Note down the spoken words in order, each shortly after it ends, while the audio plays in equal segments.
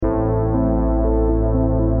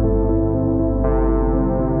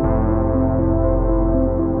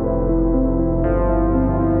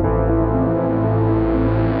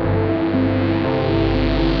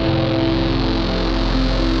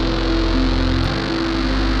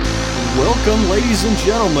Welcome, ladies and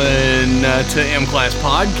gentlemen, to M-Class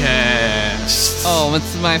Podcast. Oh,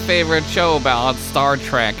 it's my favorite show about Star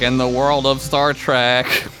Trek and the world of Star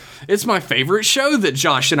Trek. It's my favorite show that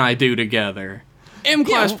Josh and I do together.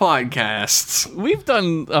 M-Class Podcasts. We've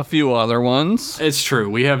done a few other ones. It's true.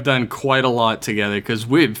 We have done quite a lot together because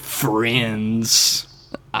we're friends.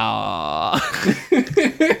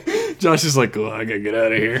 Josh is like, oh, I gotta get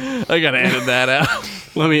out of here. I gotta edit that out.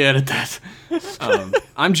 Let me edit that.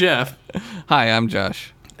 I'm Jeff. Hi, I'm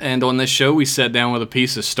Josh. And on this show, we sat down with a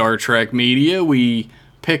piece of Star Trek media. We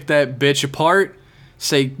pick that bitch apart,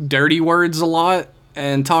 say dirty words a lot,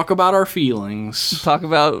 and talk about our feelings. Talk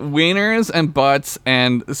about wieners and butts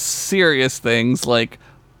and serious things like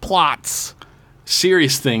plots.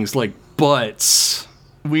 Serious things like butts.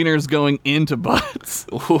 Wieners going into butts.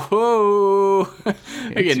 Whoa!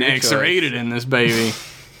 I'm getting your X-rated in this baby.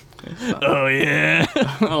 Oh, yeah.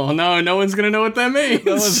 Oh, no one's going to know what that means.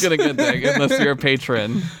 No one's gonna get there unless you're a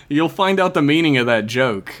patron. You'll find out the meaning of that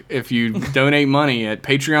joke if you donate money at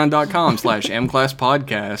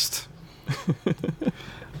patreon.com/mclasspodcast.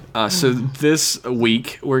 So this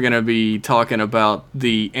week, we're going to be talking about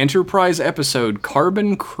the Enterprise episode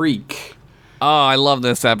Carbon Creek. Oh, I love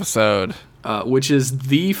this episode. Which is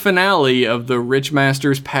the finale of the Rich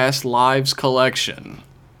Masters Past Lives collection.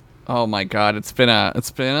 Oh my god, it's been a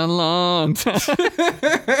long time.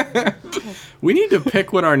 We need to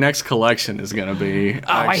pick what our next collection is going to be.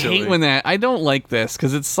 I hate when I don't like this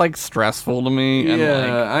because it's like stressful to me. Yeah,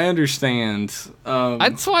 and, I understand.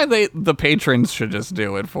 that's why the patrons should just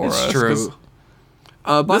do it for us. It's true. This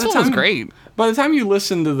one was great. By the time you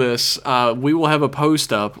listen to this, we will have a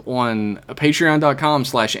post up on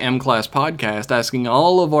patreon.com/mclasspodcast asking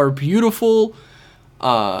all of our beautiful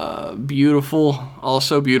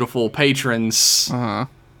patrons. Uh-huh.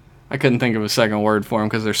 I couldn't think of a second word for them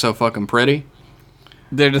because they're so fucking pretty.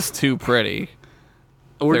 They're just too pretty.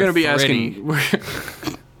 We're going to be pretty.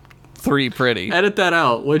 asking... Three pretty. Edit that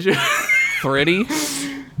out, would you? Pretty?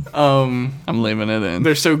 I'm leaving it in.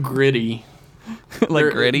 They're so gritty.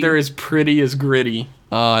 Gritty? They're as pretty as gritty.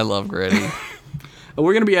 Oh, I love gritty.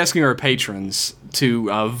 We're going to be asking our patrons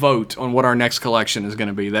to vote on what our next collection is going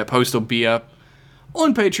to be. That post will be up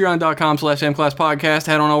on patreon.com/mclasspodcast.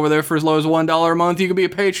 Head on over there for as low as $1 a month. You can be a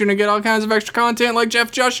patron and get all kinds of extra content like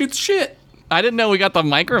Jeff Josh Shoots Shit. I didn't know we got the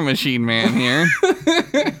Micro Machine Man here.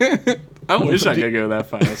 I wish I could go that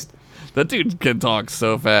fast. That dude can talk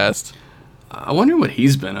so fast. I wonder what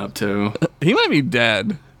he's been up to. He might be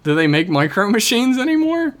dead. Do they make Micro Machines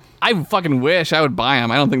anymore? I fucking wish I would buy them.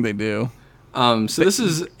 I don't think they do. So this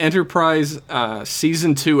is Enterprise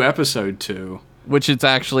Season 2, Episode 2. Which it's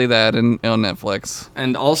actually that on Netflix.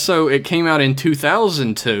 And also, it came out in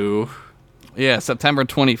 2002. Yeah, September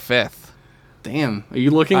 25th. Damn. Are you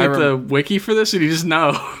looking at the wiki for this, or do you just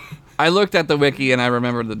know? I looked at the wiki and I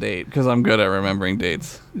remembered the date, because I'm good at remembering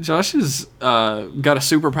dates. Josh has got a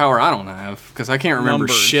superpower I don't have, because I can't remember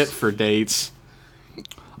Numbers. shit for dates.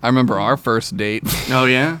 I remember our first date. Oh,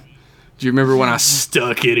 yeah? Do you remember when I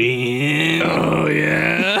stuck it in? Oh,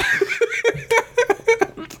 yeah.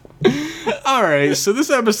 All right, so this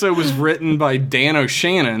episode was written by Dan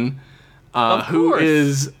O'Shannon, who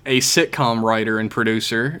is a sitcom writer and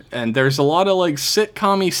producer, and there's a lot of like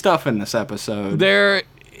sitcom-y stuff in this episode. There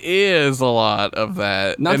is a lot of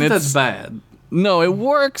that. Not that that's bad. No, it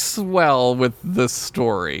works well with the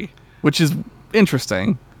story, which is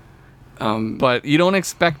interesting. But you don't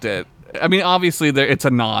expect it. I mean, obviously, it's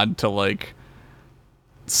a nod to like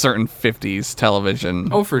certain 50s television.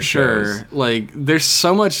 Oh, for sure. shows. Like, there's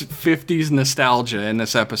so much 50s nostalgia in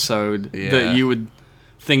this episode that you would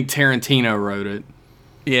think Tarantino wrote it.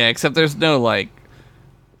 Yeah, except there's no, like,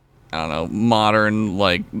 I don't know, modern,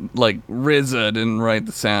 like RZA didn't write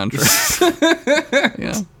the soundtrack.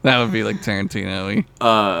 Yeah, that would be like Tarantino-y.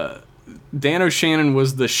 Dan O'Shannon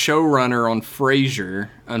was the showrunner on Frasier,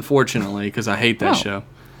 unfortunately, because I hate that show.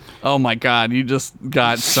 Oh my god, you just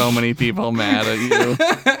got so many people mad at you.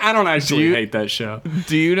 I don't actually hate that show.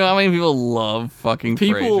 Do you know how many people love fucking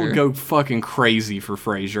People Frasier? go fucking crazy for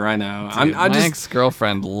Frasier, I know. Dude, my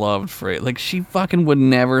ex-girlfriend loved Frasier. Like, she fucking would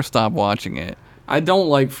never stop watching it. I don't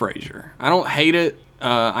like Frasier. I don't hate it.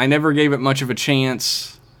 I never gave it much of a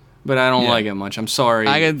chance, but I don't like it much. I'm sorry.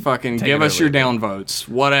 I could fucking take give it or us your leave it. downvotes.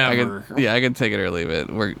 Whatever. I can take it or leave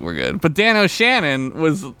it. We're good. But Dan O'Shannon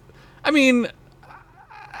was, I mean,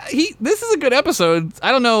 this is a good episode.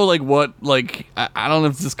 I don't know, like, what, like, I don't know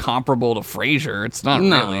if this is comparable to Frasier. It's not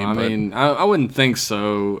really. I mean, I wouldn't think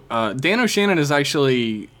so. Dan O'Shannon is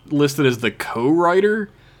actually listed as the co-writer,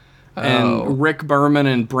 And Rick Berman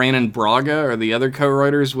and Brannon Braga are the other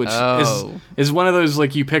co-writers, which is one of those,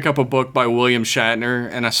 like, you pick up a book by William Shatner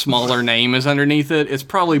and a smaller name is underneath it. It's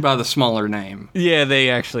probably by the smaller name. Yeah, they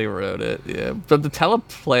actually wrote it. Yeah, but the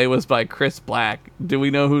teleplay was by Chris Black. Do we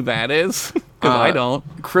know who that is? Because I don't.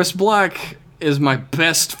 Chris Black is my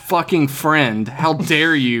best fucking friend. How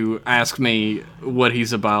dare you ask me what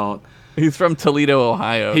he's about? He's from Toledo,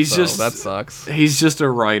 Ohio. That sucks. He's just a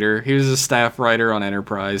writer. He was a staff writer on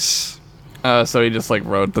Enterprise. So he just like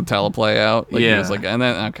wrote the teleplay out. Like, yeah. He was like, and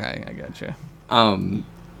then okay, I gotcha.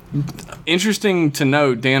 Interesting to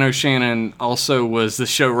note, Dan O'Shannon also was the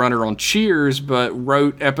showrunner on Cheers, but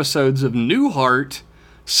wrote episodes of Newhart,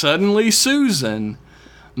 Suddenly Susan,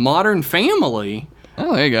 Modern Family.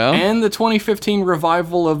 Oh, there you go. And the 2015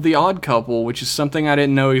 revival of The Odd Couple, which is something I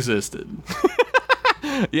didn't know existed.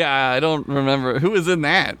 Yeah, I don't remember who was in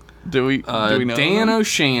that. Do we know? Dan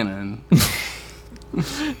O'Shannon.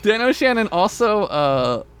 Dan O'Shannon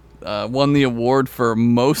also won the award for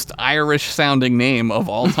most Irish-sounding name of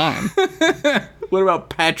all time. What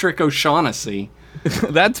about Patrick O'Shaughnessy?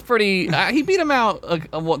 That's pretty. He beat him out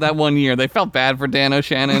that one year. They felt bad for Dan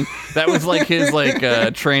O'Shannon. That was like his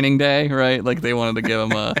training day, right? Like they wanted to give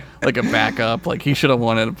him a backup. Like he should have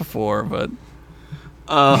won it before, but.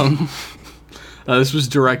 This was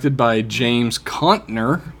directed by James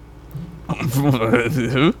Contner,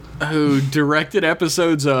 who directed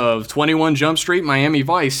episodes of 21 Jump Street, Miami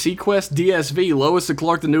Vice, Sequest, DSV, Lois and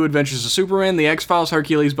Clark, The New Adventures of Superman, The X-Files,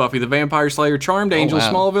 Hercules, Buffy the Vampire Slayer, Charmed Angel,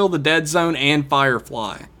 Smallville, The Dead Zone, and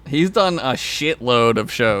Firefly. He's done a shitload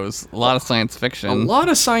of shows. A lot of science fiction. A lot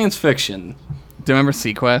of science fiction. Do you remember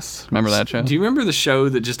Sequest? Remember that show? Do you remember the show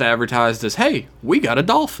that just advertised as, hey, we got a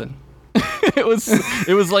dolphin? It was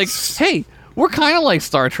like, hey, we're kind of like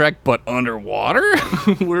Star Trek, but underwater.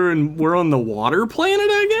 we're on the water planet,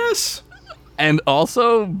 I guess. And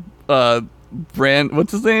also,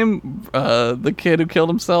 what's his name? The kid who killed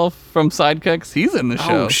himself from Sidekicks. He's in the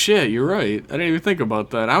show. Oh shit, you're right. I didn't even think about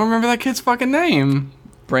that. I don't remember that kid's fucking name.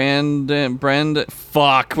 Brandon.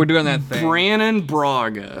 Fuck, we're doing that thing. Brannon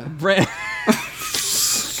Braga.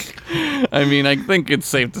 I mean, I think it's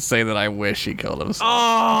safe to say that I wish he killed himself.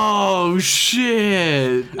 Oh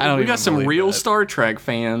shit! We got some real Star Trek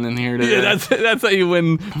fan in here today. Yeah, that's how you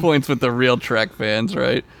win points with the real Trek fans,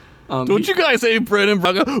 right? Don't you guys hate Brandon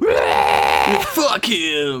Braga? Fuck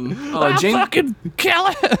him! Fucking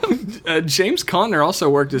kill him! James Conner also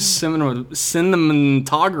worked as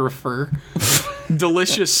cinematographer.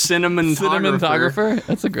 Delicious cinematographer.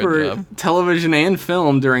 That's a good job. Television and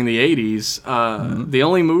film during the 80s. The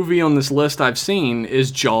only movie on this list I've seen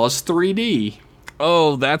is Jaws 3D.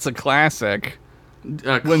 Oh, that's a classic.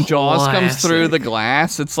 When Jaws comes through the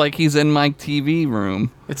glass, it's like he's in my TV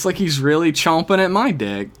room. It's like he's really chomping at my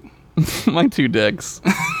dick. My two dicks.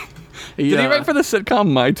 Did he write for the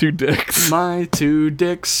sitcom My Two Dicks? My Two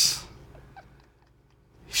Dicks.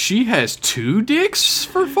 She has two dicks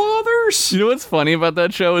for fathers? You know what's funny about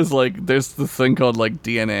that show is, like, there's this thing called, like,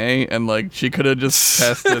 DNA, and, like, she could have just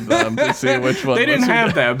tested them to see which one. They didn't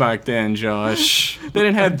have that back then, Josh. They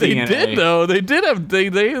didn't have DNA. They did, though. They did have,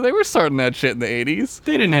 they were starting that shit in the 80s.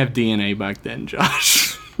 They didn't have DNA back then,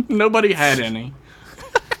 Josh. Nobody had any.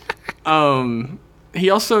 He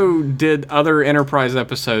also did other Enterprise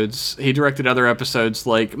episodes. He directed other episodes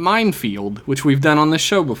like Minefield, which we've done on this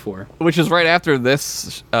show before. Which is right after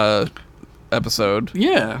this episode.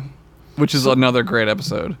 Yeah. Which is another great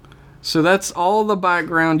episode. So that's all the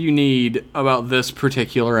background you need about this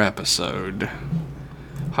particular episode.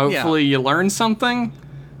 Hopefully you learn something,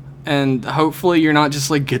 and hopefully you're not just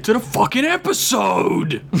like, get to the fucking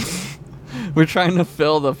episode! We're trying to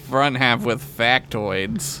fill the front half with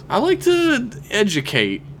factoids. I like to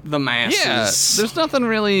educate the masses. Yeah, there's nothing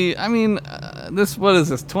really. I mean, what is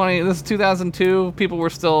this? This is 2002. People were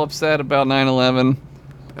still upset about 9/11.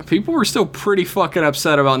 People were still pretty fucking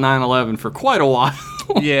upset about 9/11 for quite a while.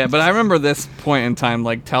 Yeah, but I remember this point in time,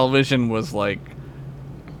 like television was like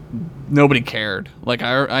nobody cared. Like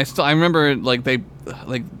I remember like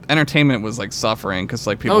entertainment was like suffering because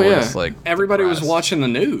like people were just like everybody depressed. was watching the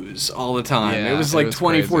news all the time. Yeah, it was like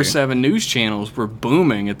 24/7 news channels were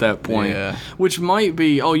booming at that point. Yeah. Which might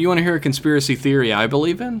be, oh, you want to hear a conspiracy theory I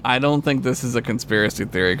believe in? I don't think this is a conspiracy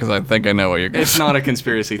theory because I think I know what you're going to say. It's not a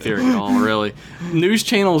conspiracy theory at all, really. News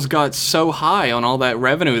channels got so high on all that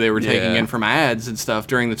revenue they were taking in from ads and stuff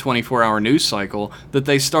during the 24-hour news cycle that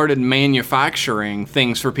they started manufacturing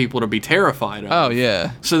things for people to be terrified of. Oh,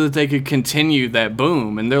 yeah. So that they could continue that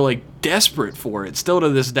boom, and they're like desperate for it still to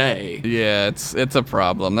this day. Yeah, it's a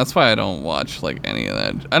problem. That's why I don't watch like any of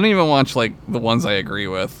that. I don't even watch like the ones I agree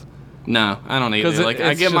with. No, I don't either. 'Cause I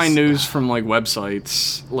it's get my just- news from like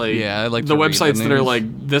websites. Like Yeah, I like the to read the websites that are news.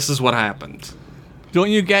 like, this is what happened. Don't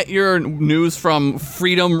you get your news from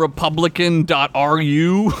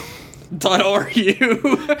freedomrepublican.ru?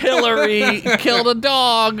 .ru. Hillary killed a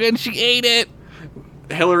dog and she ate it.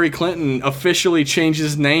 Hillary Clinton officially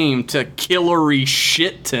changes name to Killary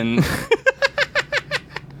Shitton.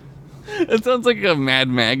 It sounds like a Mad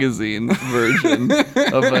Magazine version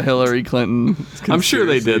of a Hillary Clinton conspiracy. I'm sure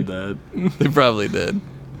they did that. They probably did.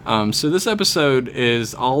 So this episode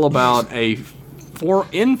is all about a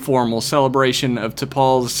informal celebration of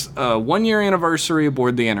T'Pol's 1-year anniversary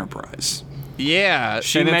aboard the Enterprise. Yeah,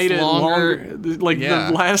 She and it's made it longer. Like,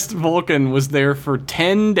 Yeah. the last Vulcan was there for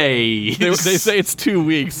 10 days. They say it's 2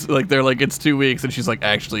 weeks. Like they're like it's 2 weeks, and she's like,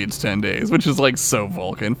 actually, it's 10 days, which is like so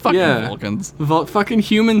Vulcan. Fucking Yeah. Vulcans. Fucking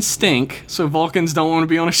humans stink, so Vulcans don't want to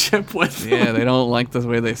be on a ship with them. Yeah, they don't like the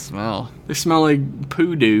way they smell. They smell like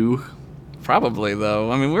poo-doo. Probably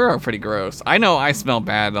though. I mean, we're pretty gross. I know I smell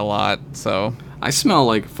bad a lot. So I smell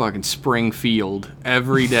like fucking Springfield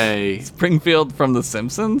every day. Springfield from The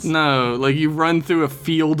Simpsons. No, like you run through a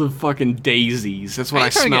field of fucking daisies. That's what How I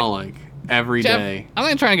you trying to smell like every Jeff, day. I'm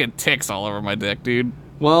not trying to get ticks all over my dick, dude.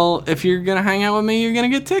 Well, if you're gonna hang out with me, you're gonna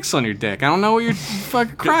get ticks on your dick. I don't know what you're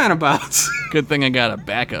fucking crying about. Good thing I got a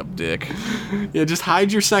backup dick. Yeah, just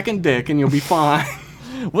hide your second dick and you'll be fine.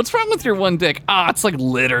 What's wrong with your one dick? It's like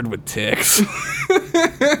littered with ticks.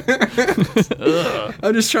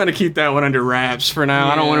 I'm just trying to keep that one under wraps for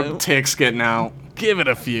now. I don't Yeah. want ticks getting out. Give it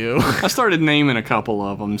a few. I started naming a couple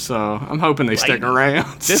of them, so I'm hoping they stick Bitey.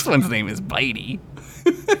 around. This one's name is Bitey.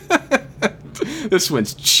 This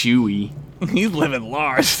one's Chewy. He's living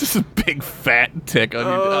large. This is a big fat tick on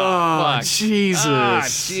your dick. Oh, Fuck.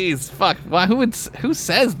 Jesus. Jeez, fuck. Why? Who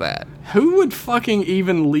says that? Who would fucking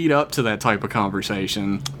even lead up to that type of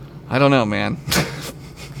conversation? I don't know, man.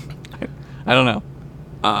 I don't know.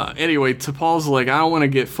 Anyway, T'Pol's like, I don't want to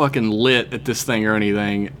get fucking lit at this thing or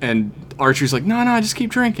anything. And Archer's like, no, just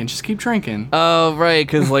keep drinking. Just keep drinking. Oh, right,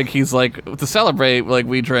 because like he's like to celebrate, like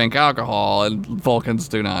we drink alcohol, and Vulcans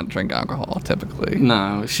do not drink alcohol typically.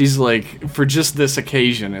 No, she's like, for just this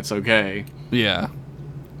occasion, it's okay. Yeah.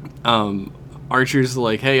 Archer's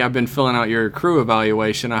like, hey, I've been filling out your crew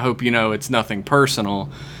evaluation. I hope you know it's nothing personal.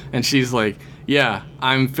 And she's like, yeah,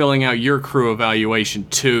 I'm filling out your crew evaluation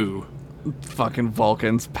too. Fucking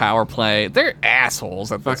Vulcans, power play. They're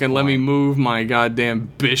assholes at this Fucking let me point. move my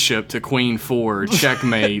goddamn bishop to Queen 4.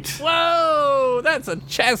 Checkmate. Whoa, that's a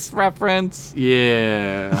chess reference.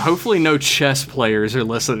 Yeah. Hopefully no chess players are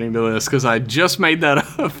listening to this, because I just made that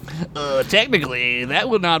up. Technically, that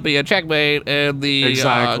would not be a checkmate in the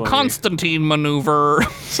Exactly. Constantine maneuver.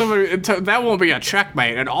 That won't be a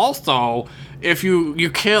checkmate. And also, if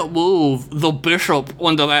you can't move the bishop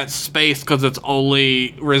into that space because it's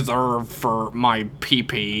only reserved for my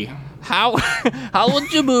PP. How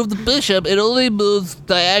would you move the bishop? It only moves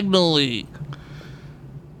diagonally.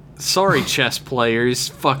 Sorry, chess players,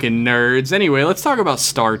 fucking nerds. Anyway, let's talk about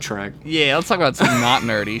Star Trek. Yeah, let's talk about some not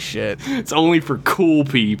nerdy shit. It's only for cool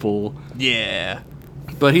people. Yeah.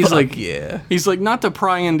 But he's like, yeah. he's like, not to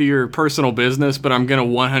pry into your personal business, but I'm gonna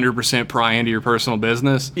 100% pry into your personal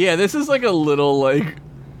business. Yeah, this is like a little like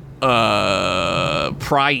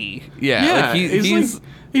pry. Yeah, like he's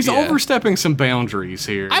yeah. overstepping some boundaries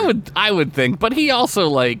here. I would think, but he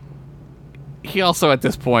also at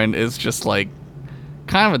this point is just like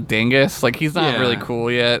kind of a dingus. Like he's not Yeah. really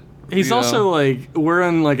cool yet. He's you know? also like, we're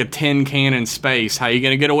in like a tin can in space. How you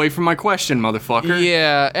gonna get away from my question, motherfucker?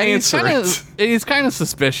 Yeah, and Answer he's kind of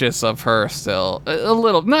suspicious of her still. A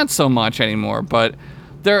little, not so much anymore, but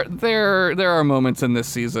there are moments in this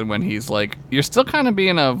season when he's like, "You're still kind of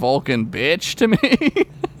being a Vulcan bitch to me."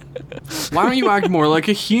 Why don't you act more like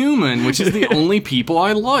a human, which is the only people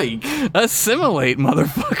I like? Assimilate,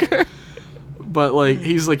 motherfucker. But like,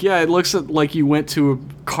 he's like, yeah, it looks like you went to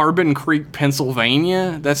Carbon Creek,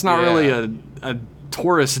 Pennsylvania. That's not really a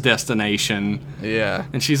tourist destination. Yeah.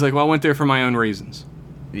 And she's like, well, I went there for my own reasons.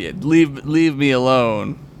 Yeah, leave me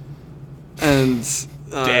alone. And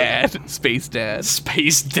Dad. Space dad.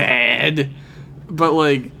 Space Dad. But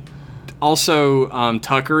like, also,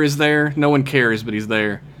 Tucker is there. No one cares, but he's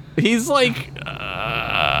there. He's like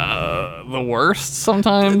the worst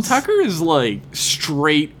sometimes. Tucker is like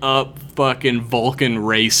straight up fucking Vulcan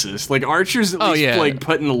racist. Like Archer's at least yeah. like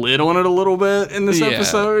putting a lid on it a little bit in this Yeah.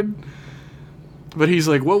 episode. But he's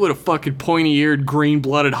like, what would a fucking pointy-eared,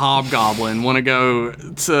 green-blooded hobgoblin want to go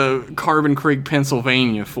to Carbon Creek,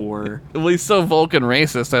 Pennsylvania for? Well, he's so Vulcan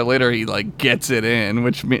racist that later he like gets it in,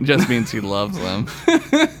 which just means he loves them.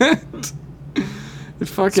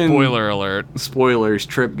 Fucking Spoiler alert. Spoilers.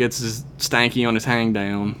 Trip gets his stanky on his hang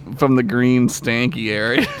down. From the green stanky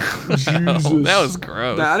area. Jesus. That was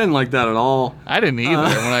gross. I didn't like that at all. I didn't either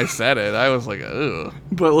when I said it. I was like, ugh.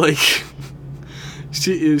 But, like,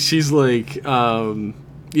 she's like,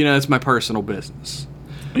 it's my personal business.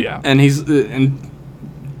 Yeah. And and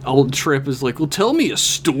old Trip is like, well, tell me a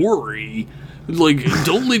story. Like,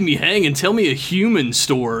 don't leave me hanging. Tell me a human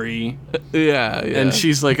story. Yeah. And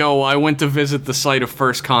she's like, oh, I went to visit the site of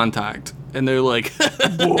first contact. And they're like,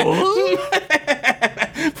 what?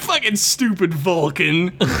 Fucking stupid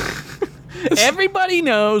Vulcan. Everybody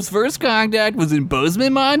knows First Contact was in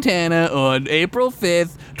Bozeman, Montana on April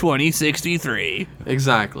 5th, 2063.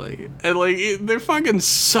 Exactly. And, like, they're fucking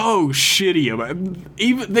so shitty about it.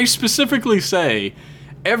 Even, they specifically say,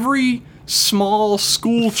 every small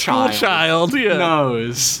school child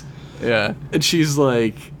knows. Yeah. And she's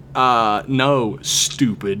like, no,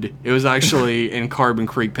 stupid. It was actually in Carbon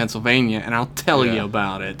Creek, Pennsylvania, and I'll tell you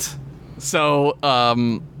about it. So,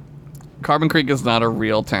 Carbon Creek is not a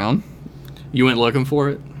real town. You went looking for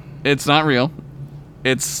it? It's not real.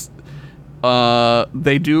 It's,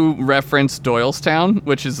 they do reference Doylestown,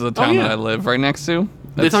 which is the town that I live right next to.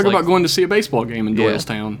 They talk about going to see a baseball game in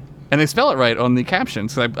Doylestown. And they spell it right on the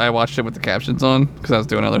captions. So I watched it with the captions on because I was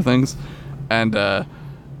doing other things. And, so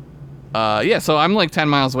I'm like 10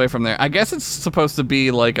 miles away from there. I guess it's supposed to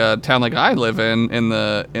be like a town like I live in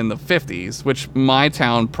the 50s, which my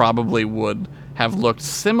town probably would have looked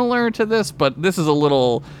similar to this, but this is a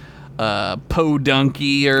little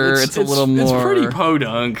podunkier. It's a little more. It's pretty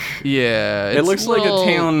podunk. Yeah. It looks like a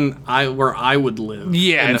town where I would live.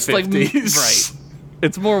 Yeah, in it's the 50s. like right.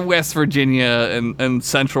 It's more West Virginia and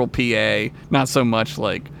central PA, not so much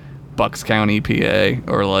like Bucks County, PA,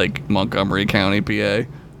 or like Montgomery County, PA.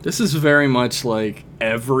 This is very much like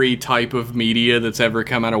every type of media that's ever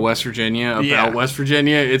come out of West Virginia about West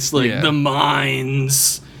Virginia. It's like the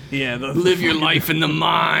mines. Yeah, live your life in the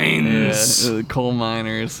mines. Yeah, the coal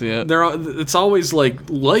miners. Yeah, it's always like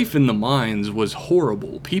life in the mines was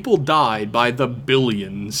horrible. People died by the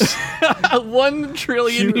billions. 1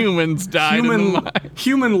 trillion humans died in the mines.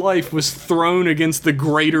 Human life was thrown against the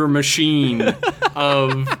greater machine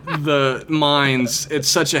of the mines at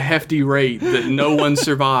such a hefty rate that no one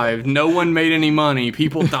survived. No one made any money.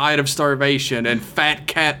 People died of starvation, and fat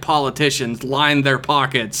cat politicians lined their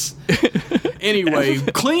pockets. Anyway,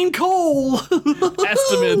 clean coal.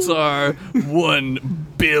 Estimates are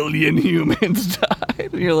 1 billion humans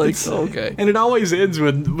died. You're like, okay. And it always ends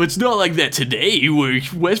with, it's not like that today, where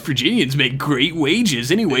West Virginians make great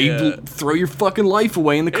wages. Anyway, throw your fucking life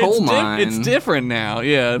away in the coal mine. It's different now.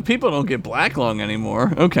 Yeah, people don't get black lung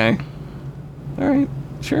anymore. Okay. All right.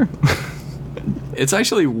 Sure. It's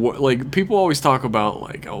actually, like, people always talk about,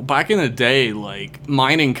 like, oh, back in the day, like,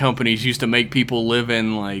 mining companies used to make people live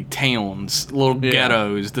in, like, towns, little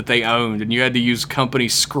ghettos that they owned, and you had to use company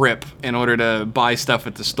scrip in order to buy stuff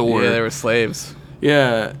at the store. Yeah, they were slaves.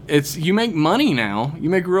 Yeah, you make money now. You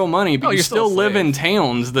make real money, but you still live in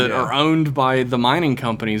towns that are owned by the mining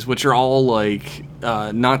companies, which are all, like,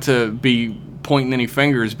 not to be pointing any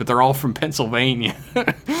fingers, but they're all from Pennsylvania.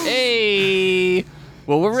 Hey!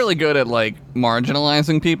 Well, we're really good at, like,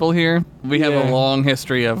 marginalizing people here. We have a long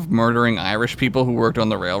history of murdering Irish people who worked on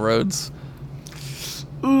the railroads.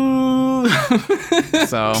 Ooh.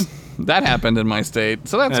 So, that happened in my state.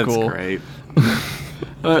 So that's cool. That's great.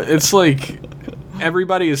 It's like,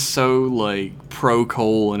 everybody is so, like,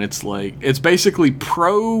 pro-coal, and it's like, it's basically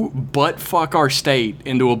pro-butt-fuck our state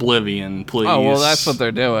into oblivion, please. Oh, well, that's what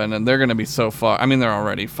they're doing, and they're going to be so fucked. I mean, they're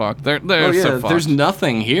already fucked. They're so fucked. There's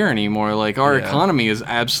nothing here anymore. Like, our economy is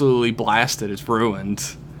absolutely blasted. It's ruined.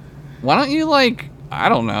 Why don't you, like, I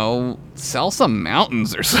don't know, sell some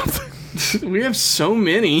mountains or something? We have so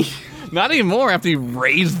many. Not anymore after you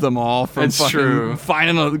raised them all from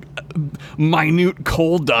finding a minute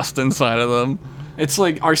coal dust inside of them. It's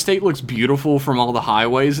like, our state looks beautiful from all the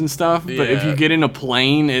highways and stuff, but if you get in a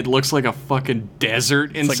plane, it looks like a fucking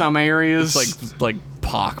desert in some areas. It's like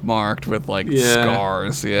pockmarked with, like,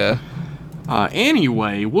 scars,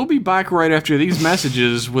 Anyway, we'll be back right after these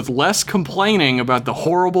messages with less complaining about the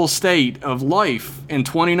horrible state of life in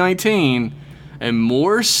 2019 and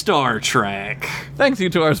more Star Trek. Thanks you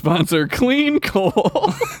to our sponsor, Clean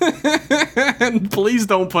Coal. And please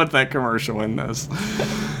don't put that commercial in this.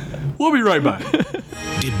 We'll be right back.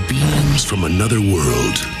 Did beings from another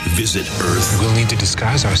world visit Earth? We'll need to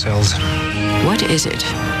disguise ourselves. What is it?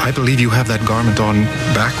 I believe you have that garment on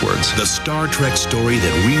backwards. The Star Trek story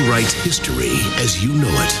that rewrites history as you know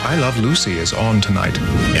it. I Love Lucy is on tonight.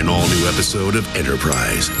 An all-new episode of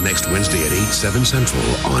Enterprise, next Wednesday at 8, 7 Central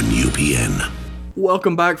on UPN.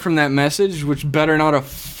 Welcome back from that message, which better not have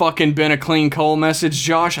fucking been a clean coal message,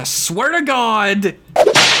 Josh. I swear to God.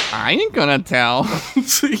 I ain't gonna tell.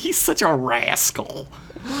 He's such a rascal.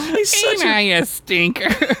 He's Ain't I a stinker?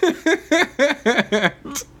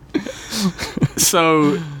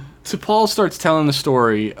 So, T'Pol starts telling the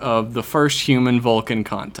story of the first human-Vulcan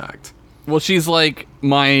contact. Well, she's like,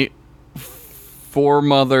 my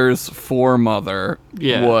foremother's foremother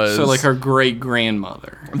was... so like her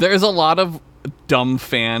great-grandmother. There's a lot of dumb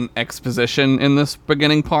fan exposition in this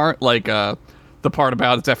beginning part, like the part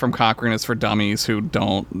about Ephraim Cochrane is for dummies who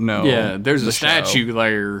don't know. Yeah, there's a show. statue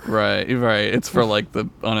there. Right. It's for like the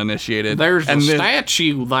uninitiated. There's a and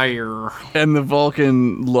statue there. And the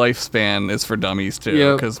Vulcan lifespan is for dummies too,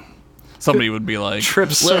 Yep. because somebody would be like,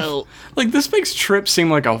 Trip's well, like, this makes Trip seem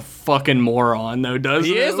like a fucking moron, though, doesn't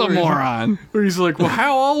he it? is a moron. Where he's like, well,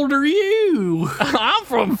 how old are you? I'm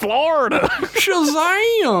from Florida.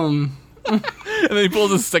 Shazam! And then he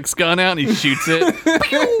pulls his 6-gun out and he shoots it.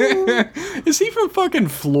 Is he from fucking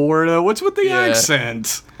Florida? What's with the Yeah.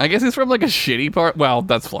 accent? I guess he's from like a shitty part. Well,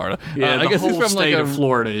 that's Florida. Yeah, I the guess whole he's from state like of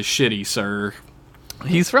Florida is shitty, sir.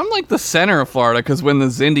 He's from like the center of Florida because when the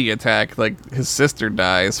Xindi attack, like his sister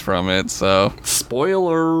dies from it. So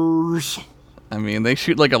Spoilers. I mean, they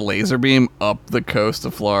shoot like a laser beam up the coast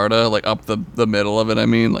of Florida, like up the middle of it. I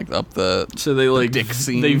mean, like up the. So they like dick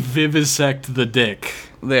scene. they vivisect the dick.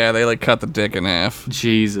 Yeah, they like cut the dick in half.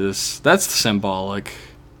 Jesus, that's symbolic.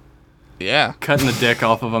 Yeah, Cutting the dick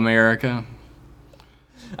off of America.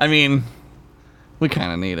 I mean, we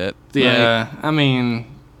kind of need it. Yeah, I mean,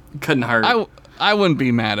 couldn't hurt. I wouldn't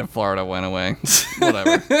be mad if Florida went away.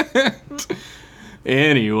 Whatever.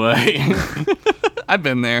 Anyway, I've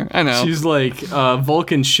been there. I know. she's like,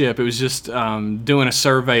 Vulcan ship. It was just doing a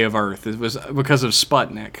survey of Earth. It was because of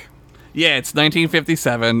Sputnik. Yeah, it's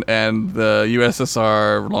 1957, and the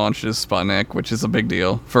USSR launches Sputnik, which is a big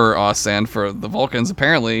deal for us and for the Vulcans,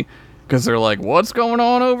 apparently, because they're like, what's going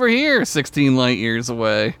on over here 16 light years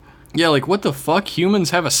away? Yeah, like, what the fuck? Humans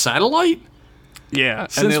have a satellite? Yeah.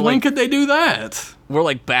 Since when could they do that? We're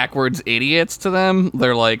like backwards idiots to them.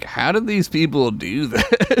 They're like, how did these people do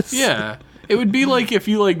this? Yeah. It would be like if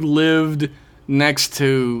you, like, lived next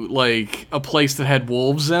to, like, a place that had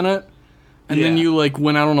wolves in it. And then Yeah. you, like,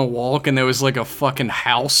 went out on a walk and there was, like, a fucking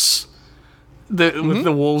house that with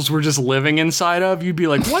the wolves were just living inside of. You'd be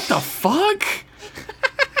like, what the fuck?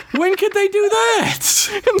 When could they do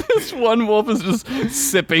that? And this one wolf is just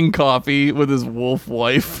sipping coffee with his wolf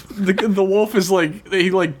wife. The wolf is, like,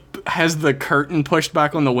 he, like, has the curtain pushed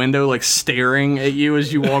back on the window, like, staring at you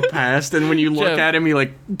as you walk past. And when you look Jeff. at him, he,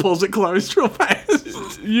 like, pulls it closed real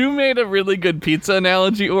fast. You made a really good pizza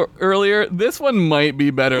analogy earlier. This one might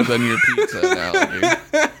be better than your pizza analogy.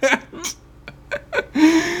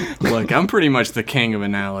 Look, I'm pretty much the king of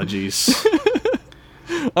analogies.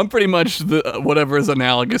 I'm pretty much the whatever is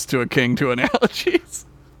analogous to a king to analogies.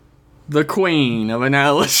 The queen of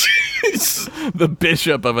analogies. The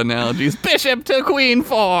bishop of analogies. Bishop to queen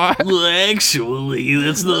for. Well, actually,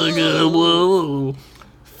 that's not gonna blow.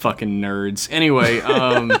 Fucking nerds. Anyway,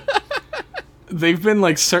 they've been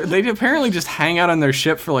like, they apparently just hang out on their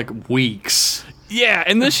ship for like weeks. Yeah,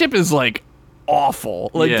 and this ship is like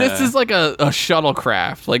awful. Like this Yeah. is like a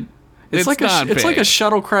shuttlecraft. Like It's like not it's like a big.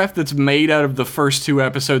 shuttlecraft that's made out of the first 2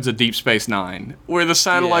 episodes of Deep Space Nine, where the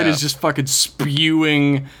satellite Yeah. is just fucking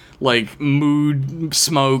spewing like mood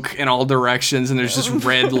smoke in all directions, and there's just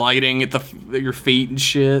red lighting at your feet and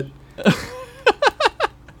shit.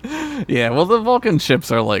 Yeah, well the Vulcan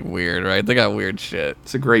ships are like weird, right? They got weird shit.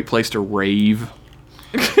 It's a great place to rave.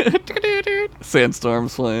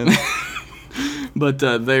 Sandstorms playing. But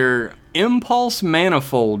their impulse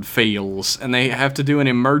manifold fails, and they have to do an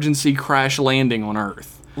emergency crash landing on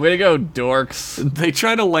Earth. Way to go, dorks. They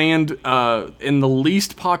try to land in the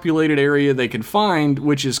least populated area they can find,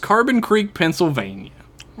 which is Carbon Creek, Pennsylvania,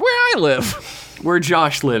 Where I live. where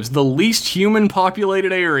Josh lives, the least human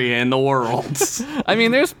populated area in the world. I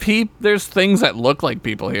mean, there's things that look like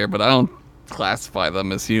people here, but I don't classify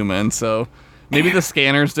them as human, so maybe the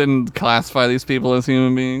scanners didn't classify these people as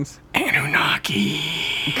human beings. Anunnaki.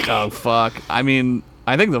 Oh, fuck. I mean,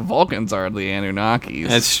 I think the Vulcans are the Anunnakis.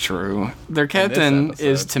 That's true. Their captain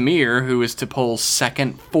is episode. Tamir, who is T'Pol's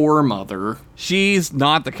second foremother. She's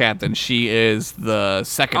not the captain. She is the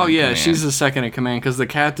second. Oh in yeah, command. she's the second in command because the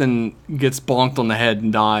captain gets bonked on the head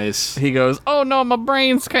and dies. He goes, oh no, my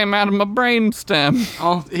brains came out of my brain stem.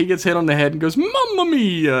 Oh, he gets hit on the head and goes, "Mamma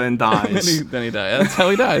mia!" and dies. Then he dies. That's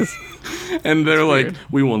how he dies. And they're like, weird.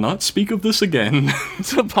 "We will not speak of this again."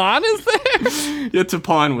 T'Pon is there? Yeah,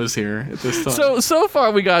 T'Pon was here at this time. So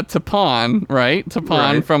far we got T'Pon, right? T'Pon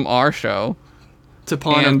Right. from our show.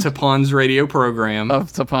 Tapon And- of Tapon's radio program.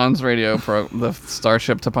 Of Tapon's the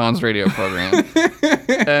Starship Tapon's radio program.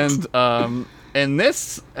 And in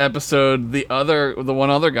this episode, the one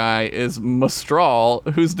other guy is Mistral,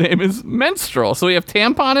 whose name is Menstrual. So we have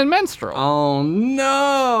Tampon and Menstrual. Oh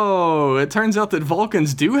no! It turns out that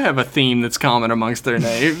Vulcans do have a theme that's common amongst their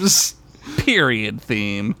names. Period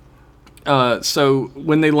theme. So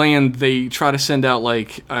when they land, they try to send out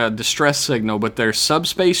like a distress signal, but their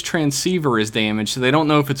subspace transceiver is damaged, so they don't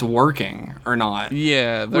know if it's working or not.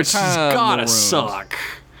 Yeah, they're Which has kinda gotta marooned. suck.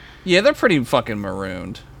 Yeah, they're pretty fucking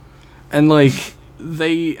marooned. And like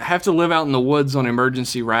they have to live out in the woods on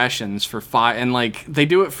emergency rations for and like they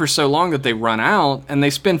do it for so long that they run out, and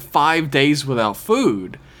they spend 5 days without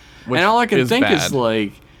food. Which and all I can is think bad. is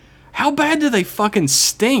like, how bad do they fucking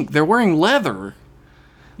stink? They're wearing leather.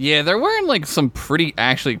 Yeah, they're wearing like some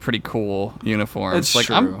actually pretty cool uniforms. It's like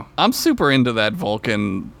true. I'm super into that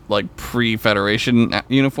Vulcan like pre-Federation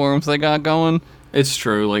uniforms they got going. It's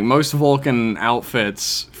true. Like most Vulcan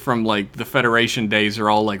outfits from like the Federation days are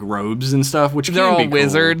all like robes and stuff, which They're can all be cool.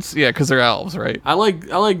 wizards, yeah, because they're elves, right? I like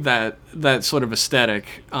that sort of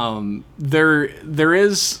aesthetic. There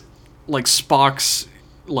is like Spock's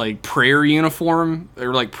like prayer uniform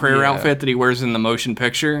or like prayer Yeah. outfit that he wears in the motion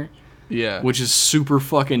picture, Yeah, which is super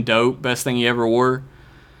fucking dope. Best thing he ever wore.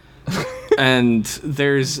 And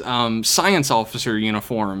there's science officer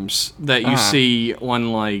uniforms that you see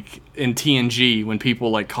on like in TNG when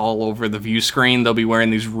people like call over the view screen. They'll be wearing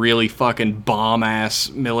these really fucking bomb ass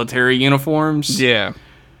military uniforms. yeah,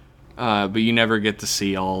 But you never get to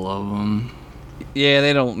see all of them. yeah.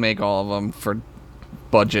 They don't make all of them for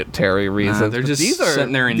budgetary reasons. They're but just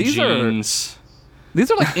sitting there in jeans. These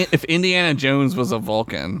are like if Indiana Jones was a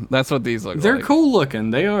Vulcan. That's what these look like. They're cool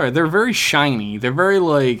looking. They are. They're very shiny. They're very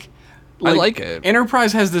like I like it.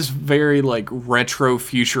 Enterprise has this very like retro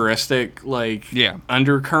futuristic like Yeah.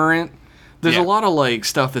 undercurrent. There's Yeah. a lot of like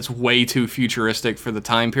stuff that's way too futuristic for the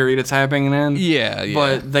time period it's happening in. Yeah, yeah.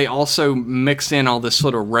 But they also mix in all this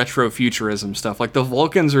sort of retro futurism stuff. Like the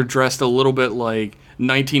Vulcans are dressed a little bit like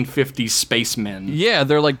 1950s spacemen. Yeah,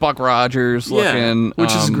 they're like Buck Rogers looking,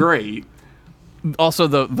 which is great. Also,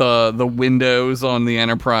 the windows on the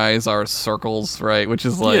Enterprise are circles, right? Which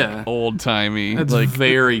is like Yeah. old timey. It's Like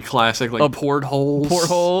very classic, like portholes.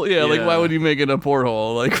 porthole. Yeah, like why would you make it a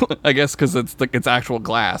porthole? Like I guess because it's actual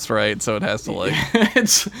glass, right? So it has to like,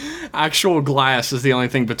 It's actual glass is the only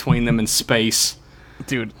thing between them and space.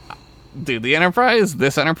 dude, the Enterprise.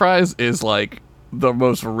 This Enterprise is like the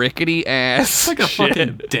most rickety ass. It's like a shit.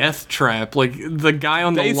 fucking death trap. Like the guy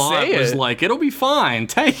on the They lot say was it. like, "It'll be fine.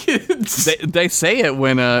 Take it." They say it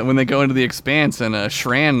when they go into the Expanse and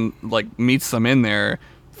Shran like meets them in there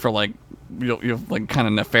for like like kind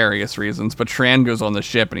of nefarious reasons. But Shran goes on the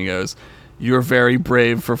ship and he goes, "You're very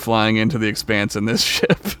brave for flying into the Expanse in this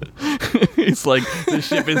ship." He's like, "The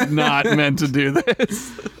ship is not meant to do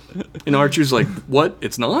this." And Archer's like, "What?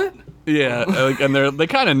 It's not? Yeah, like, and they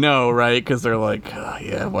kind of know, right? Because they're like, oh,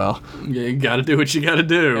 "Yeah, well," Yeah, you got to do what you got to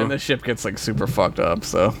do." and the ship gets like super fucked up.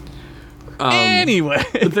 So anyway,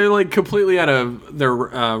 But they're like completely out of their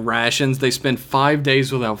rations. They spend 5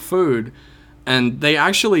 days without food, and they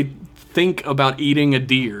actually think about eating a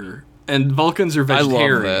deer. And Vulcans are I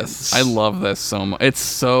vegetarians. love this. I love this so much. It's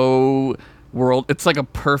so it's like a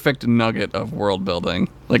perfect nugget of world building.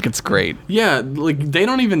 Like it's great. Yeah, like they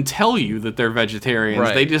don't even tell you that they're vegetarians.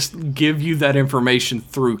 Right. They just give you that information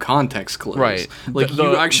through context clues. Right. Like The-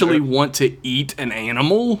 you actually want to eat an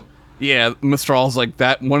animal? Yeah, Mistral's like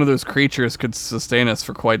that. One of those creatures could sustain us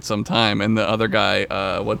for quite some time. And the other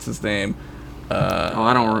guy, what's his name?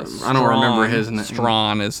 I don't remember his name.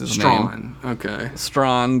 Strawn is his name. Strawn. Okay.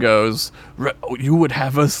 Strawn goes, "You would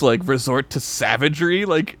have us like resort to savagery,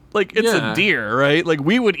 like it's Yeah. a deer, right? Like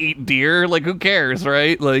we would eat deer, like who cares,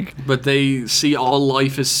 right? Like But they see all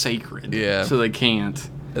life as sacred. Yeah. So they can't.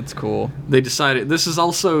 it's cool. They decided this is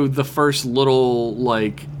also the first little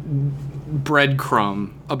like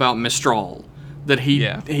breadcrumb about Mistral that he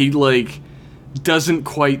like doesn't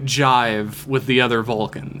quite jive with the other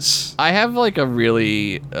Vulcans. I have like a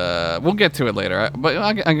really we'll get to it later,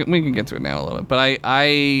 but we can get to it now a little bit. But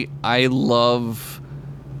I love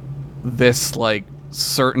this, like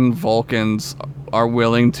certain Vulcans are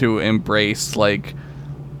willing to embrace like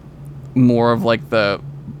more of like the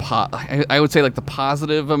I would say like the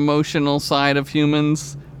positive emotional side of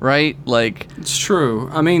humans, right? Like It's true.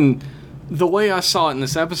 I mean, the way I saw it in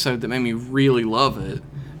this episode that made me really love it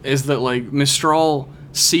is that like Mistral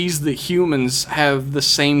sees that humans have the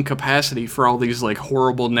same capacity for all these like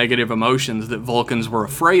horrible negative emotions that Vulcans were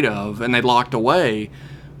afraid of and they locked away,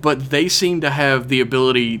 but they seem to have the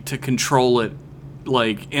ability to control it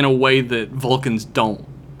like, in a way that Vulcans don't.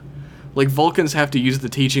 Like, Vulcans have to use the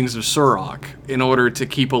teachings of Surrak in order to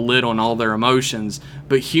keep a lid on all their emotions,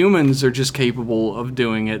 but humans are just capable of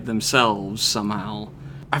doing it themselves somehow.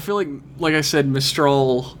 I feel like I said,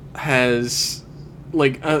 Mistral has,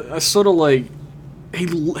 like, a sort of, like,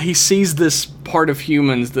 he sees this part of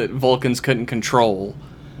humans that Vulcans couldn't control.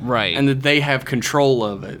 Right. And that they have control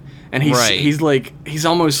of it. And he's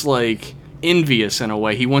almost, like, envious in a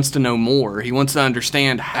way. He wants to know more. He wants to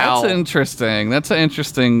understand how. That's interesting. That's an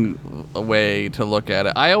interesting way to look at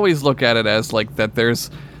it. I always look at it as like that there's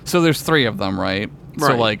 3 of them, right?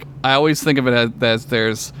 So like I always think of it as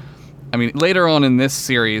there's, I mean, later on in this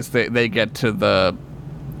series they get to the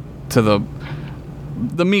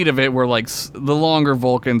meat of it, where like the longer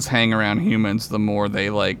Vulcans hang around humans, the more they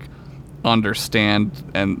like understand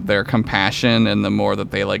and their compassion, and the more that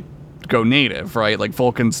they like go native, right? Like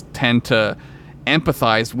Vulcans tend to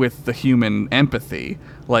empathize with the human empathy,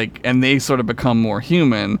 like, and they sort of become more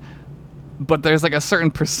human. But there's like a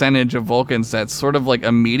certain percentage of Vulcans that sort of like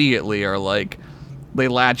immediately are like, they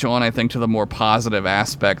latch on, I think, to the more positive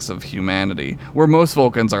aspects of humanity, where most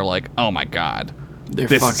Vulcans are like, oh my god, they're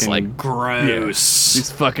this fucking is like gross.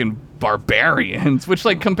 These fucking barbarians, which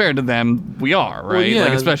like compared to them, we are, right? Well, yeah,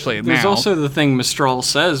 like especially there's now. also the thing Mistral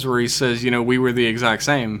says, where he says, you know, we were the exact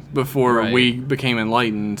same before Right. we became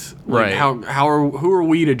enlightened. Like, Right. who are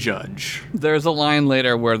we to judge? There's a line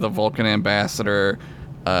later where the Vulcan ambassador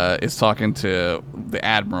is talking to the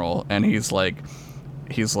admiral, and he's like,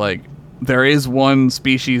 there is one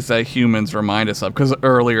species that humans remind us of, because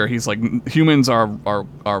earlier he's like, humans are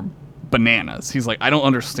bananas. He's like, I don't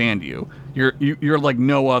understand you. You're like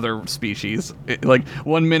no other species. Like,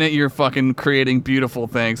 one minute you're fucking creating beautiful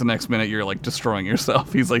things, the next minute you're like destroying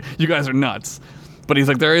yourself. He's like, you guys are nuts. But he's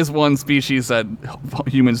like, there is one species that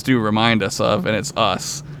humans do remind us of, and it's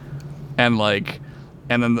us. And like,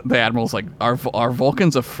 and then the admiral's like, are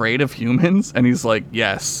Vulcans afraid of humans? And he's like,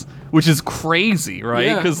 yes. Which is crazy,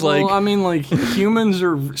 right? Because well, I mean, like, humans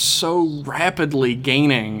are so rapidly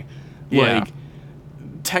gaining, like,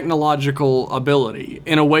 technological ability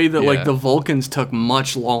in a way that like the Vulcans took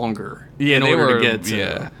much longer in order to get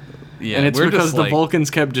to. Yeah, and it's we're because just, the like, Vulcans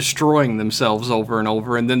kept destroying themselves over and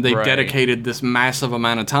over, and then they Right. dedicated this massive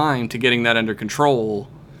amount of time to getting that under control.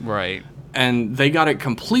 Right. And they got it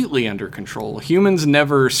completely under control. Humans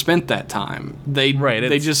never spent that time. They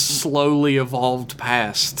just slowly evolved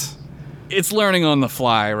past. It's learning on the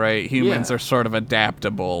fly, right? Humans Yeah. are sort of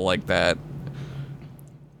adaptable like that.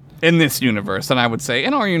 In this universe, and I would say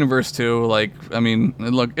in our universe too. Like, I mean,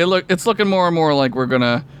 it's looking more and more like we're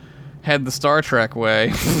gonna head the Star Trek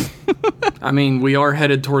way. I mean, we are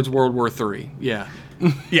headed towards World War III. Yeah.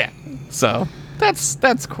 Yeah. So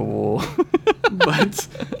that's cool. But,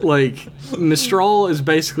 like, Mistral is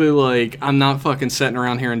basically like, I'm not fucking sitting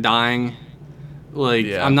around here and dying. Like,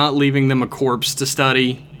 I'm not leaving them a corpse to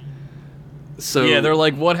study. So yeah, they're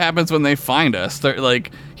like, what happens when they find us? They're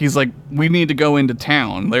like, he's like, we need to go into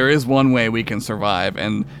town. There is one way we can survive.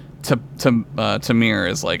 And Tamir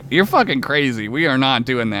is like, you're fucking crazy. We are not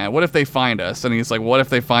doing that. What if they find us? And he's like, what if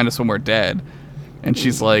they find us when we're dead? And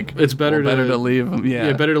she's like, it's better to leave them.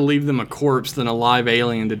 Yeah, better to leave them a corpse than a live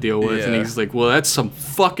alien to deal with. And he's like, well, that's some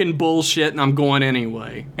fucking bullshit, and I'm going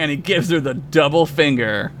anyway. And he gives her the double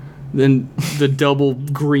finger. Then the double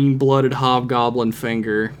green-blooded hobgoblin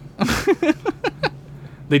finger.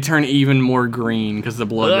 They turn even more green because the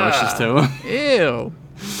blood rushes to them.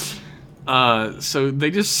 Ew. So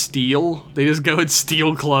they just steal. They just go and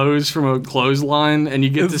steal clothes from a clothesline, and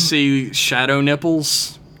you get to see shadow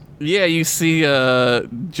nipples. Yeah, you see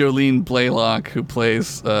Jolene Blaylock, who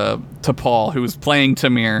plays T'Pol, who's playing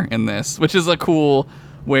Tamir in this, which is a cool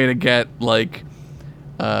way to get, like...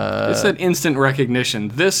 it's that instant recognition.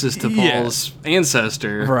 This is T'Pol's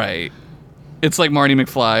ancestor. Right. It's like Marty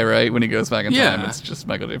McFly, right? When he goes back in time, Yeah. it's just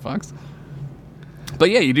Michael J. Fox.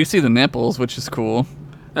 But yeah, you do see the nipples, which is cool.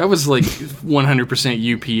 That was like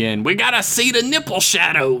 100% UPN. We gotta see the nipple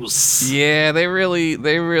shadows. Yeah, they really,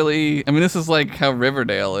 I mean, this is like how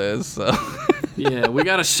Riverdale is, so. Yeah, we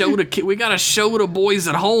gotta show the boys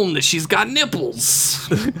at home that she's got nipples.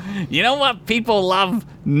 You know what? People love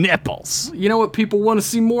nipples. You know what people want to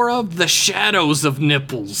see more of? The shadows of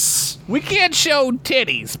nipples. We can't show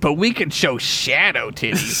titties, but we can show shadow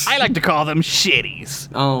titties. I like to call them shitties.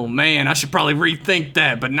 Oh man, I should probably rethink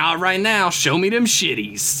that, but not right now. Show me them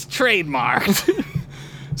shitties. Trademarked.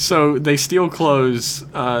 So they steal clothes.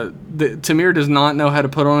 Tamir does not know how to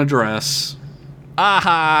put on a dress.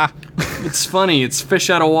 Aha. It's funny. It's fish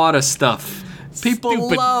out of water stuff. People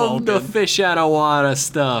Stupid love the Vulcan. fish out of water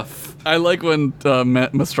stuff. I like when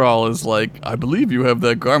Mistral is like, I believe you have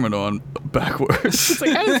that garment on backwards. It's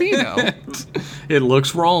like, how does he know? It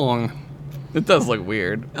looks wrong. It does look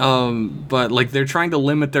weird. But like they're trying to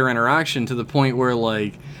limit their interaction to the point where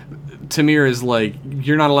like Tamir is like,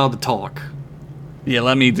 you're not allowed to talk. Yeah,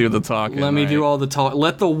 let me do the talking. Let me do all the talk.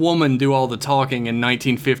 Let the woman do all the talking in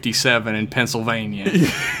 1957 in Pennsylvania.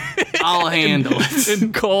 I'll handle it.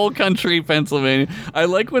 In coal country, Pennsylvania. I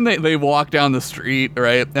like when they walk down the street,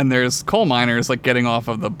 right? And there's coal miners like getting off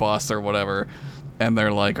of the bus or whatever. And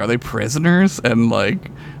they're like, are they prisoners? And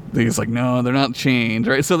like, he's like, no, they're not chained,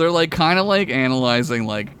 right? So they're like kind of like analyzing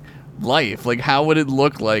like life, like how would it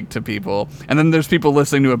look like to people. And then there's people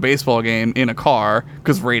listening to a baseball game in a car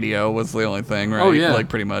because radio was the only thing, right? Oh yeah, like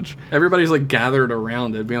pretty much everybody's like gathered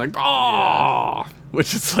around it being like, oh,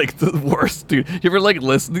 which is like the worst, dude. You ever like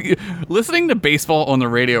listening to baseball on the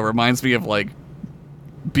radio reminds me of like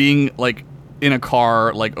being like in a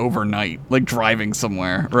car like overnight, like driving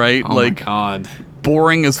somewhere, right? Oh like my God,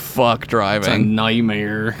 boring as fuck driving. it's a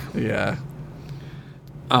nightmare. Yeah.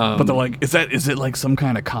 But they're like, is it like some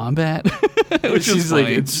kind of combat? Which is She's like,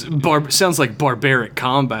 it's sounds like barbaric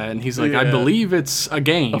combat, and he's like, I Yeah. believe it's a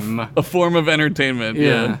game, a form of entertainment.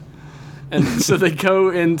 yeah. And so they go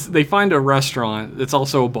and they find a restaurant that's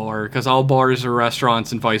also a bar, because all bars are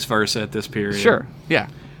restaurants and vice versa at this period. Sure. Yeah.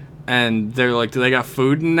 And they're like, do they got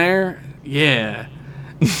food in there? Yeah.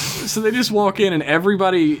 So they just walk in, and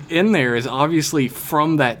everybody in there is obviously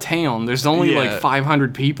from that town. There's only Yeah. like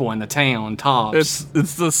 500 people in the town, tops.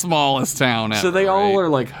 It's the smallest town ever. So they all right? are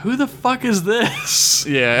like, who the fuck is this?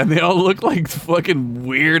 Yeah, and they all look like fucking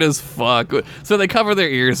weird as fuck. So they cover their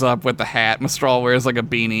ears up with the hat. Mistral wears like a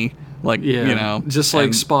beanie, like Yeah, you know, just like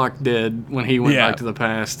and- Spock did when he went Yeah. back to the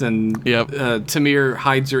past. And Yep. Tamir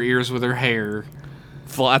hides her ears with her hair.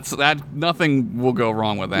 that nothing will go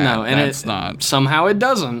wrong with that. No, and that's it, not. somehow it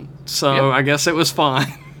doesn't. So Yep. I guess it was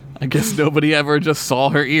fine. I guess nobody ever just saw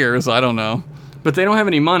her ears. I don't know. But they don't have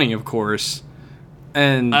any money, of course.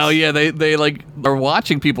 And Oh yeah, they like are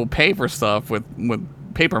watching people pay for stuff with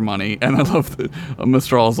paper money, and I love that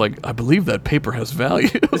Mistral's like, I believe that paper has value.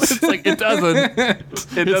 It's like it doesn't. it It's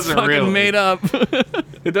doesn't fucking really. made up.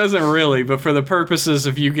 It doesn't really, but for the purposes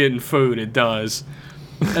of you getting food, it does.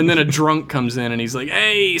 And then a drunk comes in and he's like,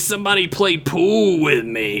 hey, somebody play pool with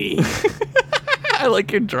me. I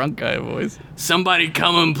like your drunk guy voice. Somebody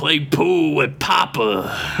come and play pool with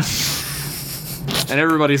Papa. And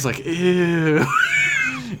everybody's like, ew.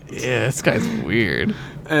 Yeah, this guy's weird.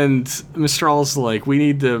 And Mistral's like,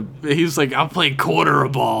 he's like, I'll play quarter a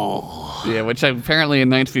ball. Yeah, which apparently in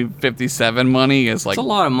 1957 money is like It's a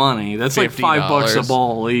lot of money. That's like $5 a $50.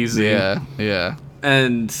 ball, easy. yeah.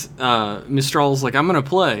 And Mistral's like, I'm gonna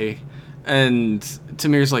play. And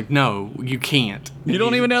Tamir's like, no, you can't. You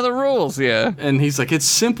don't even know the rules, yeah. And he's like, it's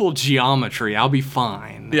simple geometry. I'll be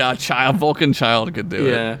fine. Yeah, a Vulcan child could do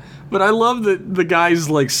it. Yeah. But I love that the guy's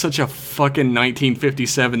like such a fucking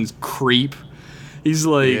 1957's creep. He's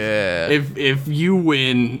like, Yeah. if you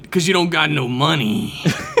win, because you don't got no money.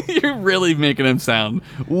 You're really making him sound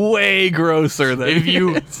way grosser than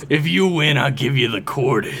if you win, I'll give you the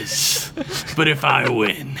quarters. But if I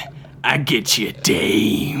win, I get you a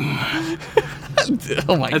dame.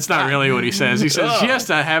 Oh my That's god. not really what he says. He says, yes,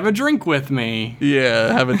 have a drink with me.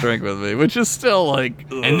 Yeah, have a drink with me, which is still like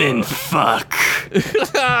And then fuck.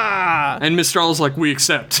 I And Mistral's like, we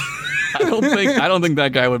accept. don't think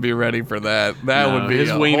that guy would be ready for that. That No, would be his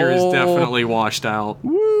a wiener whole, is definitely washed out.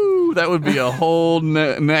 Woo, that would be a whole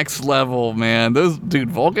next level, man. Those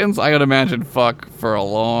Vulcans, I gotta imagine fuck for a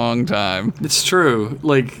long time. It's true.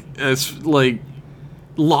 Like, it's like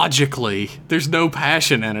logically, there's no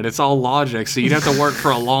passion in it. It's all logic. So you'd have to work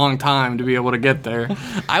for a long time to be able to get there.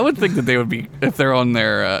 I would think that they would be if they're on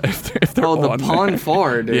their if they're Oh, the on Pon there.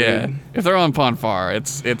 Far, dude. Yeah, if they're on Pon Far,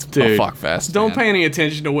 it's a Dude, fuck fest. Don't man. pay any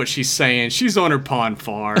attention to what she's saying. She's on her Pon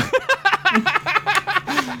Far.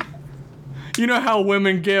 You know how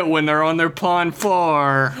women get when they're on their Pon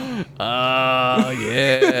Far. Oh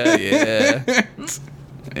yeah, yeah.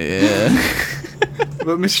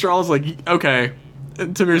 But Mistral's like, okay.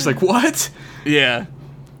 And Tamir's like, what? Yeah.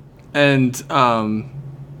 And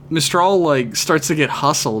Mistral like starts to get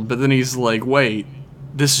hustled, but then he's like, wait,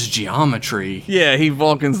 this is geometry. Yeah, he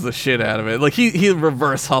Vulcans the shit out of it. Like he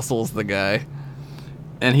reverse hustles the guy.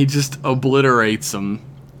 And he just obliterates him.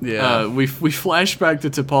 Yeah. We flash back to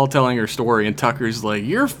T'Pol telling her story, and Tucker's like,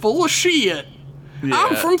 you're full of shit. Yeah.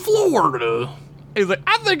 I'm from Florida. He's like,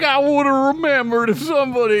 I think I would have remembered if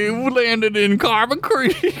somebody landed in Carver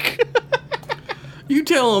Creek. You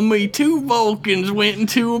telling me two Vulcans went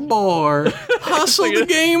into a bar, hustled a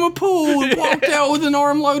game of pool, and walked out with an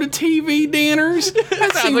armload of TV dinners?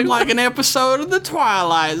 That seems like an episode of The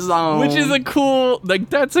Twilight Zone. Which is a cool, like,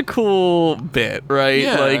 that's a cool bit, right?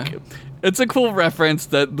 Yeah. Like, it's a cool reference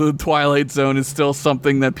that the Twilight Zone is still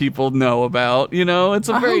something that people know about, you know? It's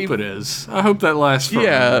a I very... hope it is. I hope that lasts forever.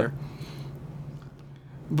 Yeah.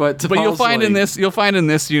 But you'll find in this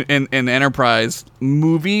in Enterprise,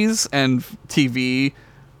 movies and TV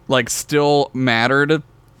like still matter to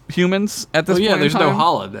humans at this point. Yeah, there's in no time.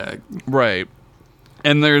 holodeck. Right.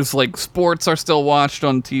 And there's like sports are still watched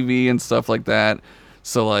on TV and stuff like that.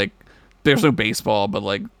 So like there's no baseball, but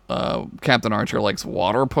like Captain Archer likes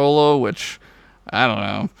water polo, which I don't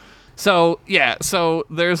know. So yeah, so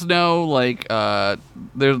there's no like there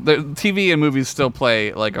TV and movies still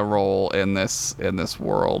play like a role in this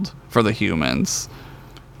world for the humans,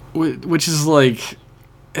 Which is like,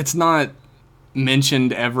 it's not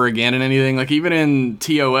mentioned ever again in anything. Like even in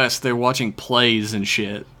TOS, they're watching plays and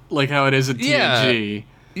shit, like how it is at TNG.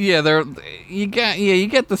 Yeah, you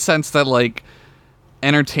get the sense that like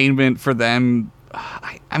entertainment for them,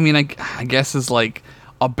 I mean I guess is like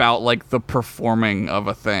about like the performing of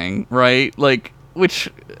a thing, right? Like, which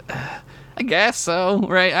I guess so,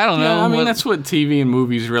 right? I don't know. I mean, that's what TV and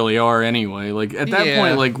movies really are anyway. Like at that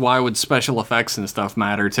point, like why would special effects and stuff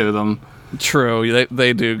matter to them? True,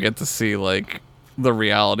 they do get to see like the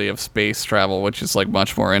reality of space travel, which is like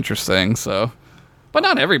much more interesting. So, but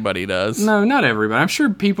not everybody does. No, not everybody. I'm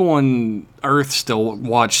sure people on Earth still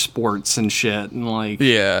watch sports and shit and like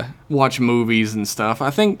watch movies and stuff.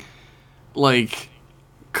 I think like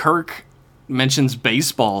Kirk mentions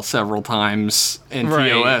baseball several times in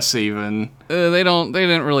TOS even. They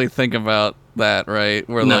didn't really think about that, right?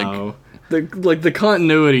 Where no. The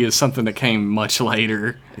continuity is something that came much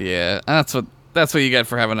later. Yeah, that's what you get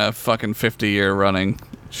for having a fucking 50-year running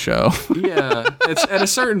show. Yeah, it's at a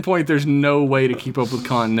certain point there's no way to keep up with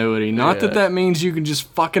continuity. Not that means you can just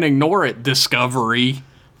fucking ignore it, Discovery.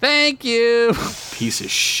 Thank you. Piece of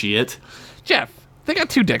shit. Jeff, they got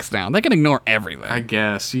 2 dicks now. They can ignore everything. I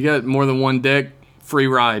guess. You got more than one dick, free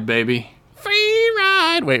ride, baby. Free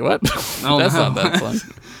ride. Wait, what? Oh, That's no. not that song.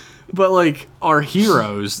 But, like, our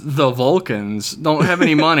heroes, the Vulcans, don't have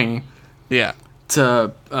any money Yeah.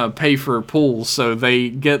 to pay for pools, so they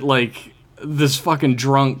get, like, this fucking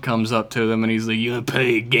drunk comes up to them, and he's like, you gonna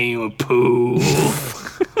pay a game of pool?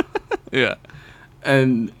 Yeah.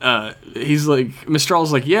 And he's like,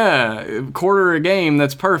 Mistral's like, yeah, quarter a game,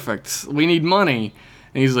 that's perfect. We need money.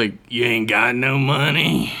 And he's like, you ain't got no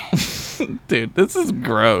money? Dude, this is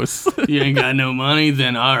gross. You ain't got no money?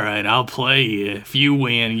 Then all right, I'll play you. If you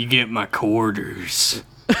win, you get my quarters.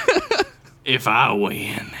 If I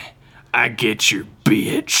win, I get your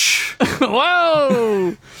bitch.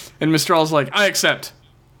 Whoa! And Mistral's like, I accept.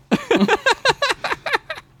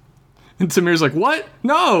 And Tamir's like, what?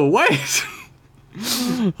 No, wait.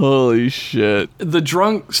 Holy shit. The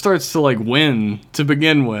drunk starts to like win to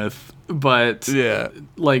begin with, but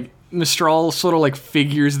like Mistral sort of like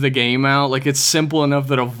figures the game out. Like it's simple enough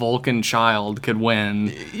that a Vulcan child could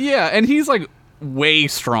win. Yeah, and he's like way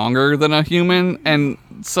stronger than a human, and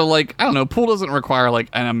so like I don't know, Pool doesn't require like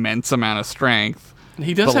an immense amount of strength.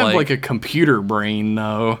 He does have like a computer brain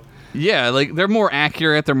though. Yeah, like they're more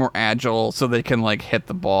accurate, they're more agile, so they can like hit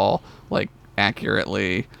the ball like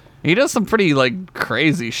accurately. He does some pretty like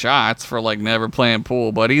crazy shots for like never playing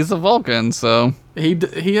pool, but he's a Vulcan, so he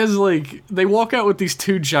has like they walk out with these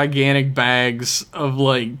 2 gigantic bags of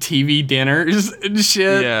like TV dinners and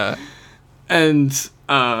shit. Yeah, and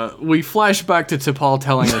we flash back to T'Pol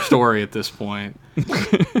telling her story at this point,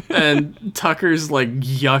 and Tucker's like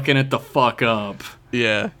yucking it the fuck up.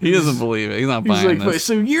 Yeah, he doesn't believe it. He's not buying like, this.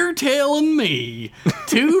 so you're telling me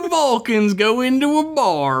 2 Vulcans go into a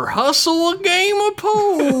bar, hustle a game of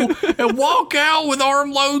pool, and walk out with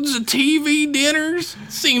armloads of TV dinners?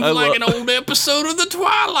 Seems like an old episode of The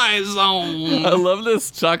Twilight Zone. I love this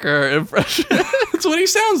Tucker impression. That's what he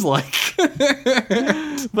sounds like.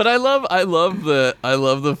 But I love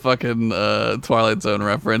the fucking Twilight Zone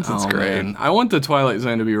reference. It's great. Man. I want the Twilight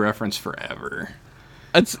Zone to be referenced forever.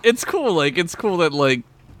 It's cool. Like it's cool that like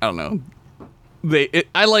I don't know.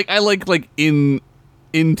 I like in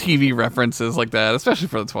TV references like that, especially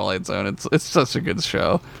for the Twilight Zone. It's such a good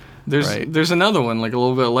show. There's another one like a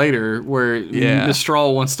little bit later where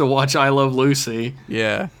Mistral wants to watch I Love Lucy.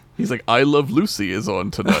 Yeah, he's like I Love Lucy is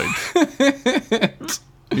on tonight.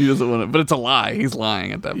 He doesn't want to, but it's a lie. He's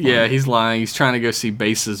lying at that point. Yeah, he's lying. He's trying to go see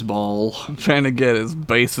Base's ball. Trying to get his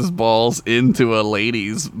bases balls into a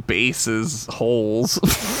lady's bases holes.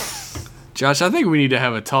 Josh, I think we need to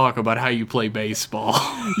have a talk about how you play baseball.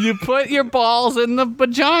 You put your balls in the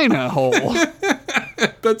vagina hole.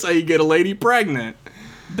 That's how you get a lady pregnant.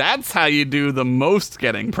 That's how you do the most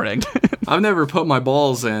getting pregnant. I've never put my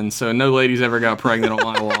balls in, so no ladies ever got pregnant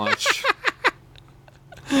on my watch.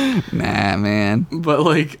 Nah, man. But,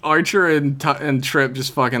 like, Archer and Trip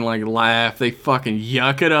just fucking, like, laugh. They fucking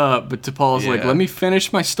yuck it up. But T'Pol's like, let me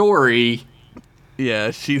finish my story.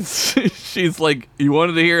 Yeah, she's like, you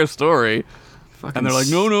wanted to hear a story. Fucking And they're like,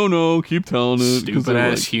 no, keep telling it.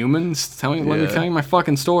 stupid-ass humans. Let me tell you my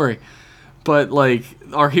fucking story. But, like,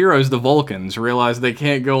 our heroes, the Vulcans, realize they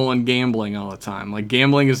can't go on gambling all the time. Like,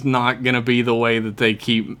 gambling is not going to be the way that they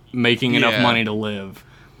keep making enough money to live.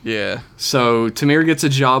 Yeah. So Tamir gets a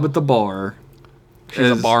job at the bar.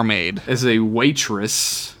 She's a barmaid. As a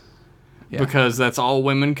waitress. Yeah. Because that's all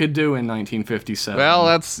women could do in 1957. Well,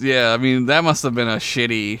 I mean, that must have been a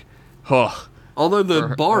shitty... Although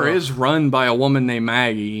the bar is run by a woman named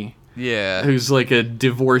Maggie. Yeah. Who's like a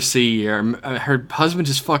divorcee. Her husband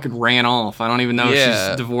just fucking ran off. I don't even know if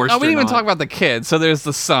she's divorced or not. We didn't even talk about the kid. So there's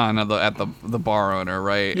the son of the bar owner,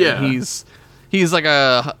 right? Yeah. And he's like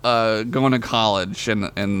going to college in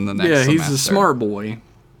the next semester. He's a smart boy.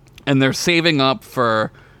 And they're saving up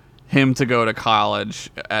for him to go to college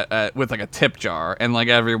with like a tip jar, and like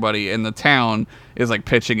everybody in the town is like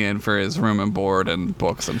pitching in for his room and board and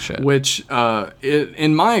books and shit. Which,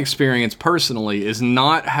 in my experience personally, is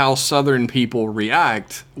not how Southern people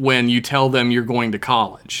react when you tell them you're going to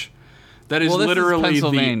college. That is literally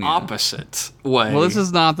the opposite way. Well, this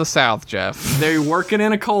is not the South, Jeff. They're working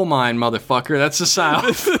in a coal mine, motherfucker. That's the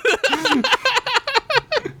South.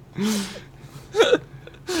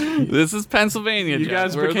 This is Pennsylvania,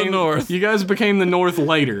 Jeff. We're the North. You guys became the North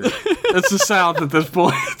later. That's the South at this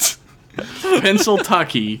point.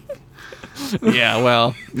 Pennsyltucky. Yeah,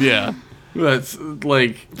 well, yeah. That's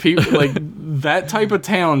like people like that type of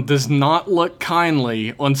town does not look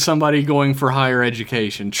kindly on somebody going for higher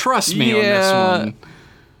education. Trust me on this one.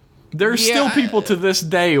 There's still people to this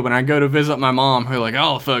day when I go to visit my mom who are like,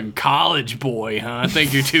 "Oh, fucking college boy, huh? I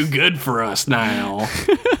think you're too good for us now."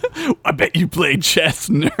 I bet you played chess,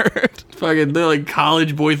 nerd. Fucking, they're like,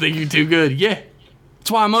 "College boy, think you're too good." Yeah,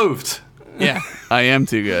 that's why I moved. Yeah, I am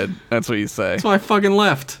too good. That's what you say. That's why I fucking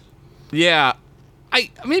left. Yeah.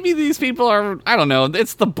 Maybe these people are, I don't know,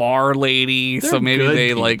 it's the bar lady, so maybe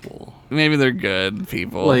they people. Maybe they're good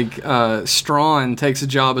people. Like, Strawn takes a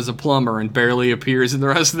job as a plumber and barely appears in the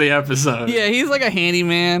rest of the episode. Yeah, he's like a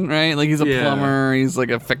handyman, right? Like, he's a plumber, he's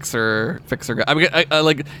like a fixer guy. I mean,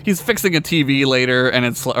 like, he's fixing a TV later, and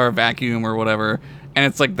or a vacuum or whatever, and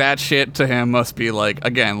it's like, that shit to him must be like,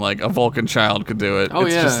 again, like, a Vulcan child could do it. Oh,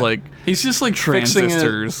 it's just like, he's just like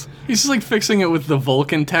transistors. He's just like fixing it with the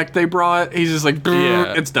Vulcan tech they brought. He's just like,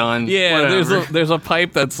 it's done. Yeah, whatever. there's a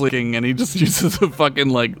pipe that's leaking, and he just uses a fucking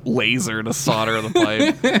like laser to solder the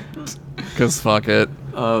pipe. Cause fuck it.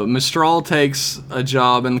 Mistral takes a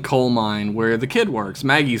job in the coal mine where the kid works,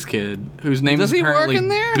 Maggie's kid, whose name is apparently work in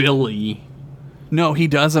there? Billy. No, he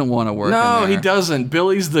doesn't want to work in there. No, he doesn't.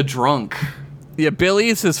 Billy's the drunk. Yeah,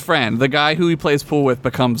 Billy's his friend. The guy who he plays pool with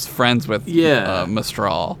becomes friends with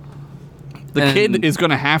Mistral. The kid is going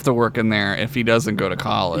to have to work in there if he doesn't go to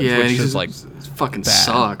college, which is like fucking bad.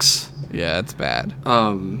 Sucks. Yeah, it's bad.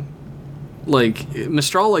 Like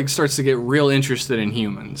Mistral like starts to get real interested in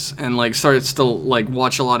humans and like starts to like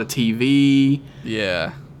watch a lot of TV.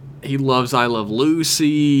 Yeah. He loves I Love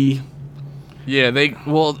Lucy. Yeah,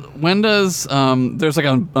 when does there's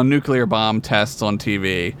like a nuclear bomb test on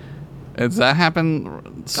TV? Does that happen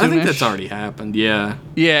soonish? I think that's already happened, yeah.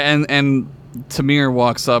 Yeah, and Tamir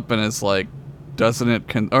walks up and is like, doesn't it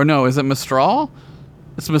is it Mistral?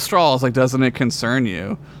 It's Mistral. It's like, doesn't it concern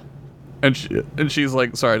you? And she's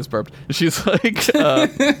like, sorry, I just burped. She's like,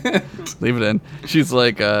 leave it in. She's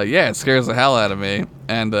like, yeah, it scares the hell out of me.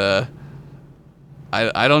 And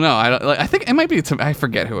I don't know. I think it might be. I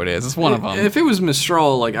forget who it is. It's one of them. If it was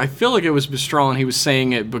Mistral, like I feel like it was Mistral, and he was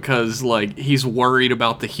saying it because like he's worried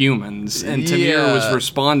about the humans, and Tamir was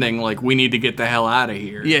responding like, "We need to get the hell out of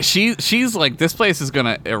here." Yeah, she's like, this place is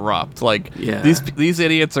gonna erupt. Like, these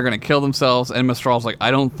idiots are gonna kill themselves, and Mistral's like,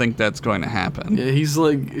 I don't think that's going to happen. Yeah, she's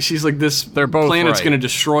like, this planet's gonna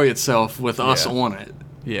destroy itself with us on it.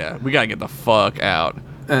 Yeah, we gotta get the fuck out.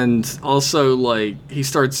 And also, like, he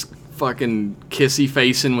starts fucking kissy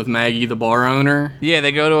facing with Maggie, the bar owner. Yeah,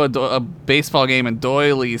 they go to a baseball game in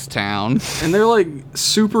Doyley's town, and they're like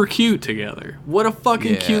super cute together. What a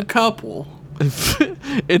fucking cute couple.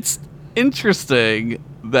 It's interesting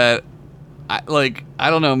that, I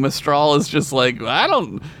don't know, Mistral is just like,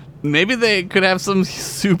 maybe they could have some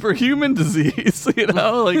superhuman disease, you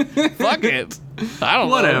know? Like, fuck it. I don't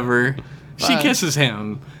know. Whatever. She kisses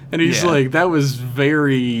him, and he's Yeah. like, "That was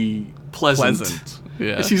very pleasant."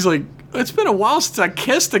 Yeah. And she's like, "It's been a while since I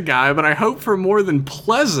kissed a guy, but I hope for more than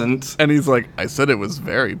pleasant." And he's like, I said it was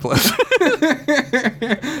very pleasant.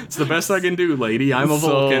 It's the best I can do, lady. I'm a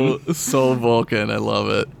Vulcan. So Vulcan. I love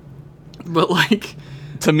it. But like,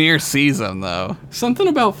 Tamir sees him, though. something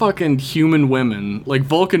about fucking human women. Like,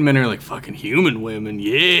 Vulcan men are like, fucking human women,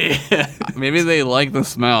 yeah. Maybe they like the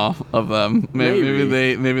smell of them. Maybe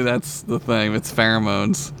Maybe. maybe that's the thing. It's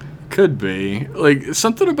pheromones. Could be. Like,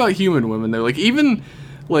 something about human women, though. Like, even,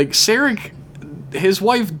 like, Sarek, his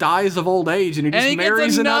wife dies of old age, and he just And he gets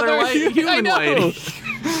marries another I human know. lady.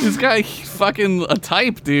 This guy fucking a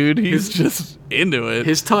type, dude. He's just into it.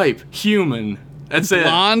 His type, human. That's it.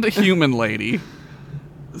 Blonde human lady.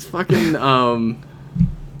 It's fucking,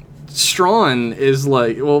 Strawn is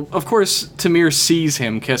like, well, of course, Tamir sees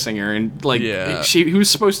him kissing her, and, like, Yeah. he was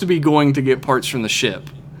supposed to be going to get parts from the ship.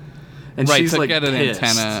 And Right, she's to like, get an pissed.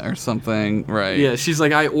 antenna or something. Right. Yeah, she's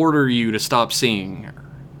like, I order you to stop seeing her.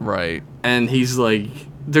 Right. And he's like,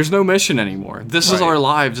 there's no mission anymore. This is Right. our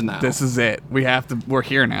lives now. This is it. We're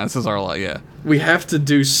here now. This is our life. Yeah. We have to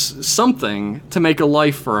do something to make a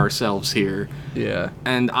life for ourselves here. Yeah.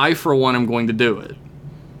 And I, for one, am going to do it.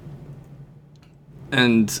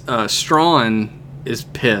 And Strawn is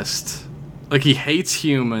pissed. Like, he hates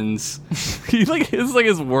humans. He it's like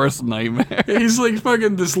his worst nightmare. He's like,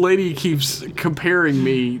 fucking, this lady keeps comparing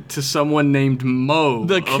me to someone named Mo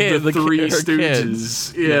The kid, of the Three her Stooges.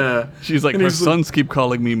 kids. Yeah. She's like, And her he's like- sons keep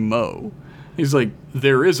calling me Mo. He's like,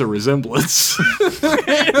 there is a resemblance. So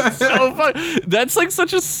fun. That's like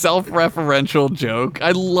such a self-referential joke.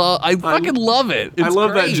 I fucking love it. I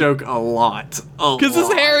love that joke a lot. Because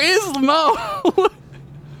his hair is Mo.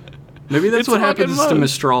 Maybe that's It's what fucking happens to Mo.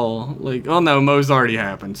 Mistral. Like, oh no, Mo's already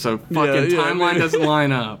happened, so fucking yeah, timeline maybe. doesn't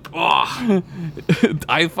line up. Oh.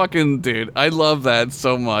 Dude, I love that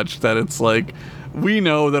so much that it's like, we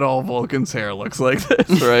know that all Vulcan's hair looks like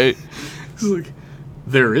this, right? It's like,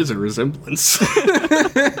 there is a resemblance.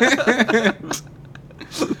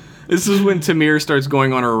 This is when Tamir starts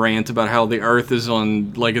going on a rant about how the Earth is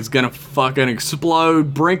on, like, it's gonna fucking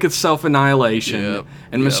explode, brink of self-annihilation. Yep,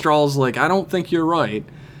 And yep. Mistral's like, I don't think you're right.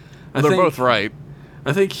 They're both right.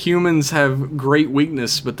 I think humans have great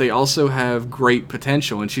weakness, but they also have great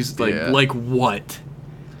potential. And she's like, Yeah. like what?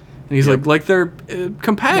 And he's like their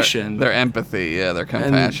compassion. Their empathy, yeah, their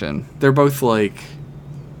compassion. They're both like,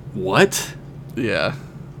 what? Yeah.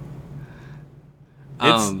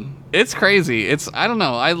 It's crazy. I don't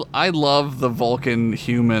know. I love the Vulcan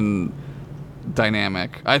human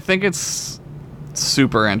dynamic. I think it's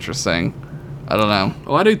super interesting. I don't know.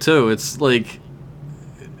 Oh, I do too. It's like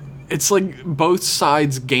both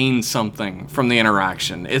sides gain something from the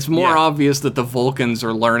interaction. It's more Yeah. obvious that the Vulcans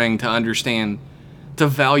are learning to understand, to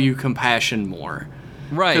value compassion more.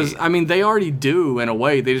 Right. Because, I mean, they already do in a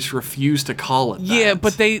way. They just refuse to call it that. Yeah,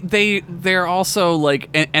 but they're also like,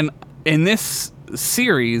 and in this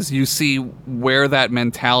series you see where that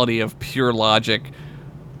mentality of pure logic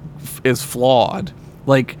is flawed.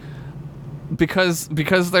 Like, because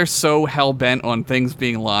they're so hell-bent on things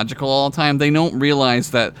being logical all the time, they don't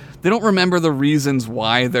realize that they don't remember the reasons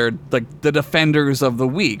why they're like the defenders of the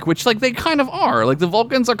weak, which like they kind of are. Like the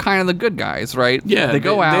Vulcans are kind of the good guys, right? Yeah, they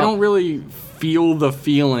go out. They don't really feel the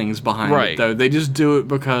feelings behind Right. it, though. They just do it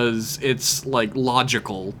because it's, like,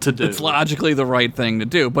 logical to do. It's logically the right thing to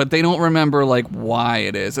do, but they don't remember like why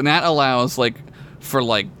it is, and that allows like for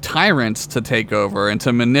like tyrants to take over and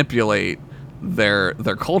to manipulate their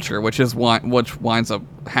culture, which winds up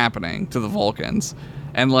happening to the Vulcans.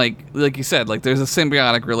 And like you said, like there's a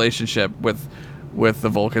symbiotic relationship with the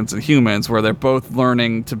Vulcans and humans where they're both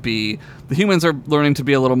learning to be. The humans are learning to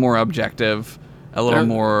be a little more objective, a little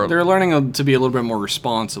more. They're learning to be a little bit more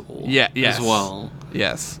responsible. Yes. As well.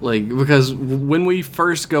 Yes. Like, because when we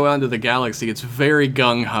first go out into the galaxy, it's very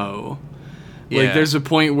gung-ho. Like, Yeah. there's a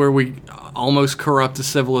point where we almost corrupt a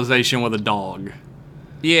civilization with a dog.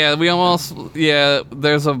 Yeah,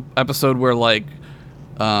 there's a episode where like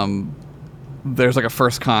there's like a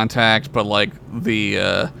first contact, but like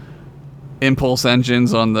the impulse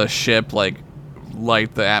engines on the ship like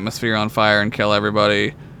light the atmosphere on fire and kill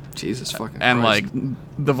everybody. Jesus fucking And Christ. like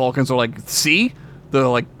the Vulcans are like, see? They're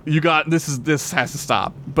like, this has to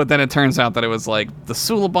stop. But then it turns out that it was like the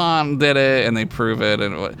Suliban did it, and they prove it,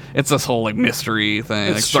 and it's this whole like mystery thing,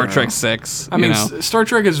 It's like Star true. Trek 6. I mean, Star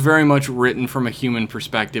Trek is very much written from a human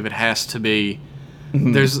perspective. It has to be.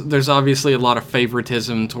 There's obviously a lot of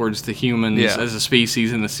favoritism towards the humans Yeah. as a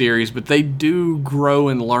species in the series, but they do grow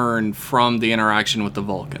and learn from the interaction with the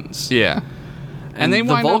Vulcans. Yeah. And they the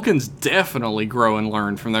wind up- Vulcans definitely grow and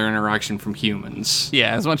learn from their interaction from humans.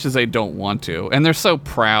 Yeah, as much as they don't want to, and they're so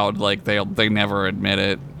proud, like they never admit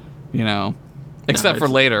it, you know, except for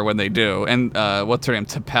it's- later when they do. And what's her name,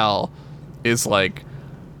 T'Pel, is like,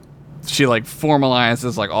 she like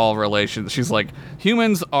formalizes like all relations. She's like,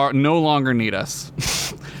 humans are no longer need us.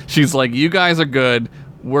 She's like, you guys are good,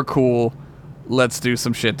 we're cool, let's do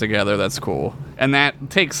some shit together. That's cool. And that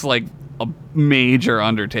takes like a major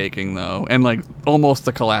undertaking though, and like almost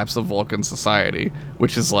the collapse of Vulcan society,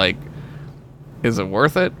 which is like, is it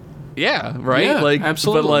worth it? Yeah, right? Yeah, like,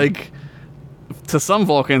 absolutely. But like, to some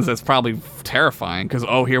Vulcans, that's probably terrifying because,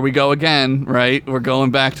 oh, here we go again, right? We're going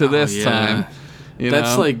back to this yeah. time. You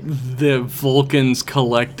That's know? like the Vulcans'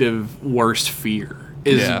 collective worst fear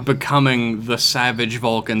is Yeah. becoming the savage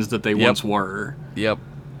Vulcans that they once were. Yep.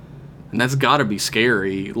 And that's got to be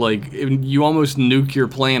scary. Like, you almost nuke your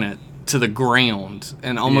planet to the ground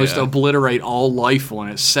and almost Yeah. obliterate all life on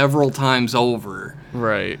it several times over.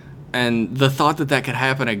 Right. And the thought that that could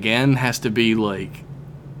happen again has to be, like,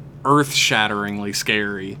 earth-shatteringly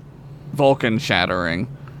scary. Vulcan shattering.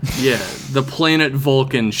 Yeah, the planet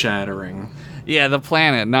Vulcan shattering. Yeah, the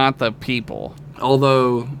planet, not the people.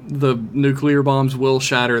 Although the nuclear bombs will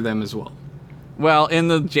shatter them as well. Well, in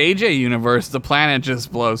the JJ universe, the planet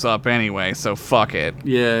just blows up anyway, so fuck it.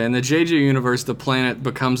 Yeah, in the JJ universe, the planet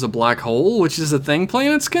becomes a black hole, which is a thing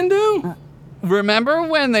planets can do. Remember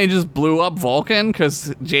when they just blew up Vulcan? Because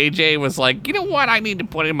JJ was like, you know what I need to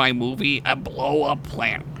put in my movie? A blow-up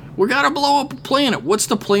planet. We gotta blow up a planet. What's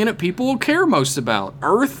the planet people will care most about?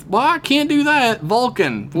 Earth? Well, I can't do that.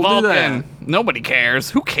 Vulcan. We'll do that. Nobody cares.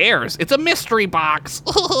 Who cares? It's a mystery box.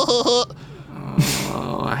 Oh,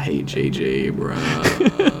 I hate J.J.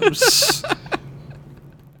 Abrams.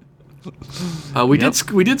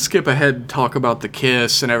 We did skip ahead and talk about the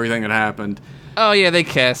kiss and everything that happened. Oh, yeah, they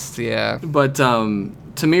kissed, yeah. But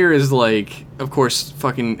Tamir is like, of course,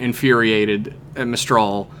 fucking infuriated at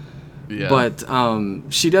Mistral. Yeah. But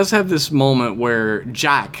she does have this moment where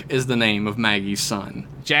Jack is the name of Maggie's son.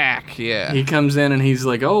 Jack, yeah. He comes in and he's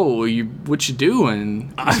like, "Oh, what you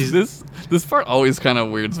doing?" This part always kind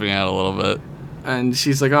of weirds me out a little bit. And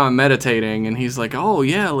she's like, "Oh, I'm meditating." And he's like, "Oh,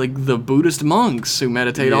 yeah, like the Buddhist monks who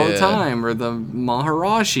meditate all the Yeah. time, or the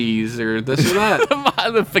Maharashis, or this or that."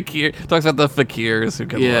 The fakir talks about the fakirs who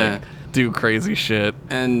can Yeah. like do crazy shit.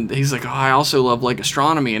 And he's like, "Oh, I also love like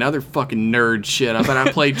astronomy and other fucking nerd shit. I bet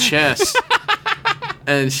I played chess."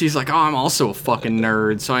 And she's like, "Oh, I'm also a fucking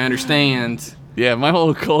nerd, so I understand." Yeah, my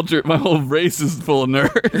whole culture, my whole race is full of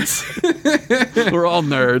nerds. We're all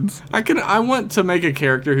nerds. I want to make a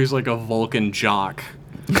character who's like a Vulcan jock.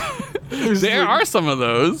 There are some of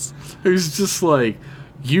those. Who's just like,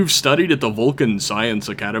 "You've studied at the Vulcan Science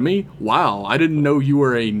Academy? Wow, I didn't know you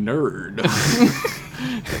were a nerd.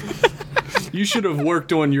 You should have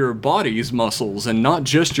worked on your body's muscles and not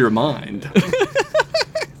just your mind.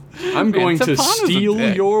 I'm going to Tapan is a steal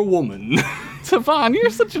dick. your woman." Tapan, you're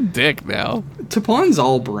such a dick now. Tapan's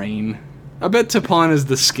all brain. I bet Tapan is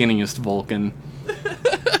the skinniest Vulcan.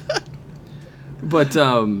 But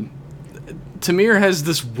Tamir has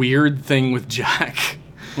this weird thing with Jack.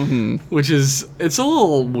 Which is, it's a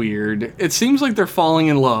little weird. It seems like they're falling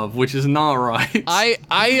in love, which is not right.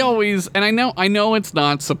 I always, and I know it's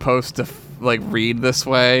not supposed to like read this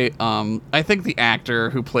way. I think the actor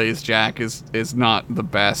who plays Jack is not the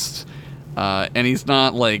best, and he's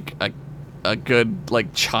not like a good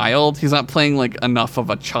like child. He's not playing like enough of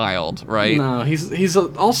a child, right? No, he's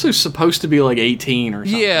also supposed to be like 18 or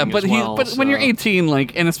something. Yeah, but as well, when you're so- 18,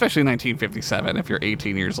 like, and especially in 1957, if you're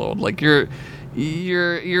 18 years old, like you're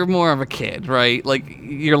more of a kid, right? Like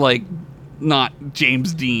you're like not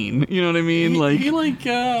James Dean, you know what I mean? Like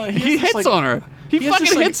he hits on her. He has fucking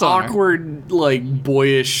this, like, hits on her. awkward, like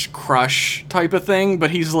boyish crush type of thing, but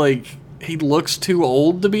he's like he looks too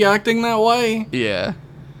old to be acting that way. Yeah.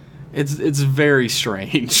 It's very He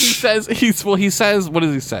strange. says what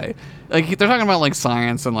does he say? Like they're talking about like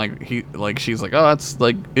science and like she's like, "Oh, that's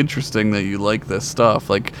like interesting that you like this stuff."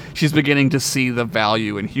 Like she's beginning to see the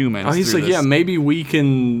value in humans. Oh, he's through like, this. "Yeah, maybe we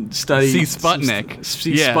can study See Sputnik.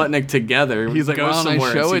 see Yeah. Sputnik together. He's like, go "Why don't I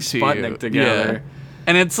somewhere show and it see to Sputnik you?" together." Yeah.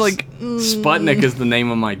 And it's like Sputnik is the name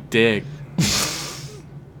of my dick.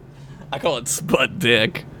 I call it Sput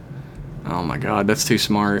Dick. Oh my god, that's too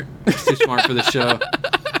smart. It's too smart for the show.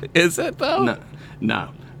 Is it though? No.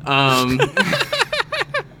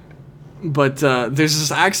 But there's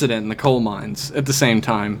this accident in the coal mines at the same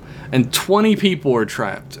time, and 20 people are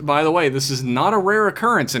trapped. By the way, this is not a rare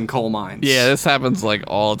occurrence in coal mines. Yeah, this happens like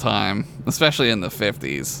all the time, especially in the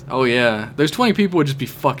 50s. Oh yeah, those 20 people would just be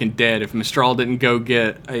fucking dead if Mistral didn't go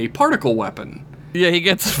get a particle weapon. Yeah, he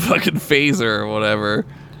gets a fucking phaser or whatever.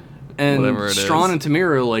 And Whatever it Strawn is. and Tamir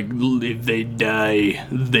are like, if they die,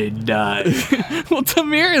 they die. Well,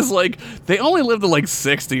 Tamir is like, they only live to like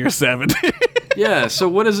 60 or 70. Yeah, so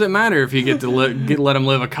what does it matter if you get to let them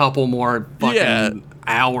live a couple more fucking Yeah.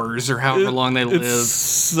 hours or however long they live? It's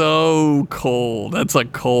so cold. That's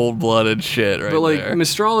like cold-blooded shit right But like there.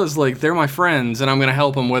 Mistral is like, they're my friends, and I'm gonna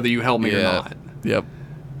help them whether you help me or not. Yep.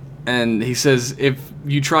 And he says, if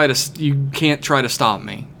you you can't try to stop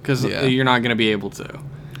me because Yeah. you're not gonna be able to.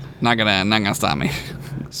 Not gonna stop me.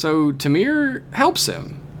 So Tamir helps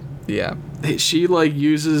him. Yeah. She like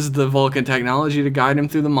uses the Vulcan technology to guide him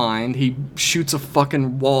through the mind. He shoots a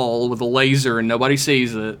fucking wall with a laser and nobody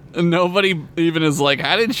sees it. Nobody even is like,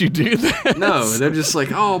 how did you do that? No, they're just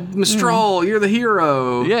like, oh, Mistral, you're the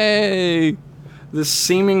hero. Yay! This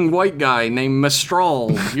seeming white guy named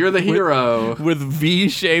Mistral, you're the hero. With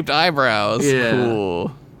V-shaped eyebrows. Yeah.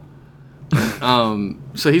 Cool.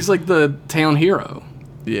 So he's like the town hero.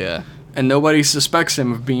 Yeah. And nobody suspects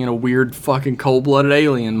him of being a weird fucking cold-blooded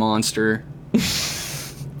alien monster.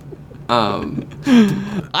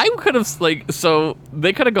 I could have so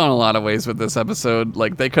they could have gone a lot of ways with this episode.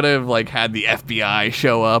 Like they could have like had the FBI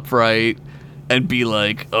show up, right? And be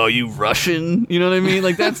like, "Oh, you Russian?" You know what I mean?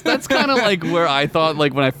 Like that's kind of like where I thought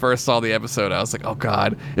like when I first saw the episode, I was like, "Oh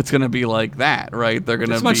God, it's gonna be like that, right? They're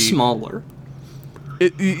gonna It's be much smaller.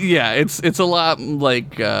 Yeah, it's a lot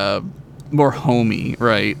like more homey,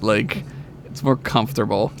 right? Like it's more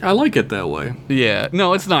comfortable. I like it that way. Yeah,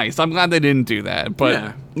 no, it's nice. I'm glad they didn't do that. But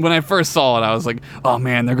Yeah. when I first saw it, I was like, "Oh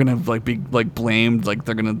man, they're gonna like be like blamed, like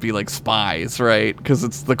they're gonna be like spies, right? Because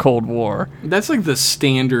it's the Cold War." That's like the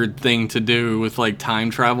standard thing to do with like time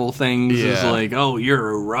travel things. Is Yeah. like, oh, you're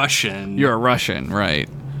a Russian. You're a Russian, right?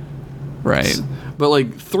 Right. But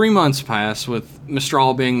like 3 months pass with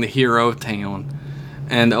Mistral being the hero of town,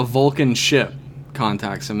 and a Vulcan ship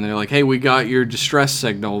contacts him, and they're like, "Hey, we got your distress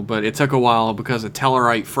signal, but it took a while because a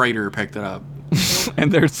Tellarite freighter picked it up.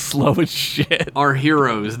 And they're slow as shit. Our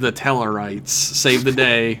heroes, the Tellarites, saved the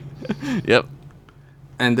day." Yep.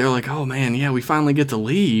 And they're like, "Oh man, yeah, we finally get to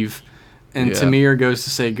leave." And Yeah. Tamir goes to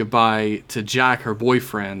say goodbye to Jack, her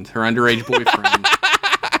boyfriend, her underage boyfriend.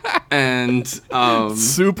 And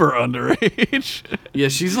Super underage. yeah,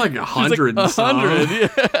 she's like 100 and some.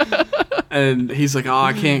 100, yeah. And he's like, "Oh,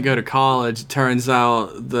 I can't go to college. It turns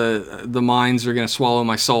out the mines are gonna swallow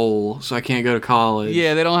my soul, so I can't go to college."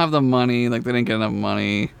 Yeah, they don't have the money. Like they didn't get enough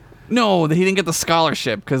money. No, he didn't get the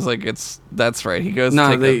scholarship because like that's right. He goes.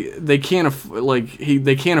 No, to take they can't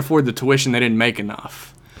they can't afford the tuition. They didn't make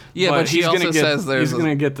enough. Yeah, but he also get, says there's he's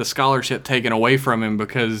gonna get the scholarship taken away from him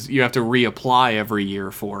because you have to reapply every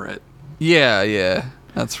year for it. Yeah,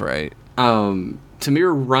 that's right.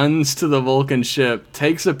 Tamir runs to the Vulcan ship,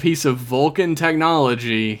 takes a piece of Vulcan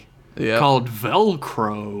technology Yeah, called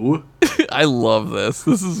Velcro, I love this.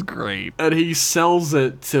 This is great. and he sells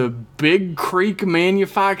it to Big Creek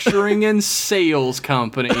Manufacturing and Sales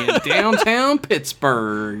Company in downtown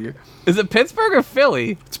Pittsburgh. Is it Pittsburgh or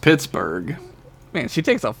Philly? It's Pittsburgh. Man, she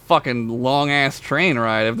takes a fucking long ass train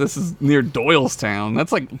ride. If this is near Doylestown,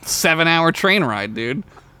 that's like 7-hour train ride, dude.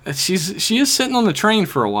 She is sitting on the train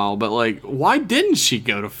for a while, but like, why didn't she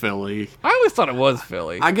go to Philly? I always thought it was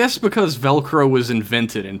Philly. I guess because Velcro was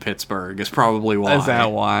invented in Pittsburgh is probably why. Is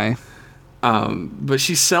that why? But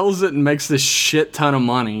she sells it and makes this shit ton of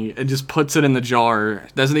money and just puts it in the jar.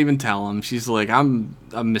 Doesn't even tell him. She's like, "I'm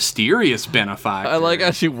a mysterious benefactor." I like how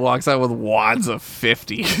she walks out with wads of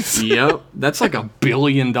 50s. Yep, that's like $1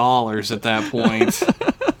 billion at that point.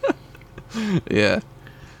 Yeah.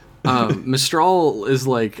 Mistral is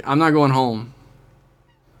like, "I'm not going home.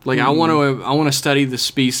 Like, I want to study the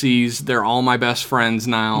species. They're all my best friends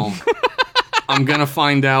now. I'm gonna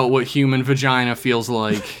find out what human vagina feels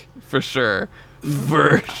like." For sure.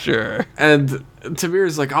 For sure. And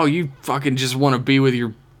Tamir's like, "Oh, you fucking just want to be with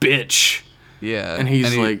your bitch." Yeah. And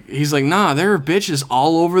he's like, "Nah, there are bitches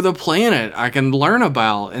all over the planet I can learn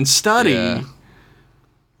about and study." Yeah.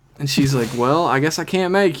 And she's like, "Well, I guess I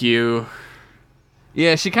can't make you."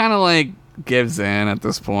 Yeah, she kind of like gives in at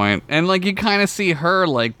this point. And like you kind of see her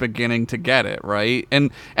like beginning to get it, right? And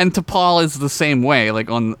T'Pol is the same way, like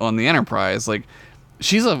on the Enterprise. Like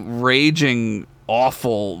she's a raging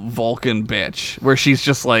awful Vulcan bitch where she's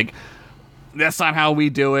just like, "That's not how we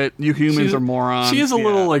do it. You humans are morons." She is a Yeah.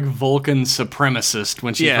 little like Vulcan supremacist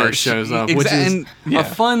when she Yeah, first shows up, exa- which is and- yeah. a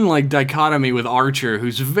fun like dichotomy with Archer,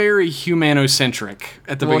 who's very humanocentric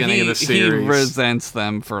at the beginning of the series. He resents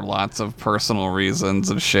them for lots of personal reasons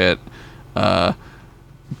and shit. But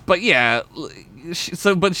yeah,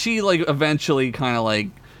 she like eventually kind of like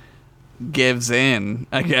gives in,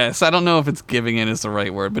 I guess. I don't know if it's giving in is the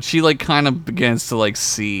right word, but she like kind of begins to like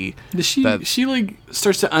see she like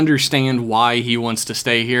starts to understand why he wants to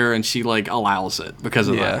stay here, and she like allows it because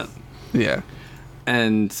of that. Yeah.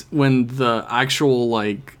 And when the actual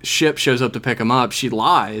like ship shows up to pick him up, she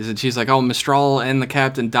lies and she's like, "Oh, Mistral and the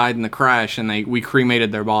captain died in the crash, and we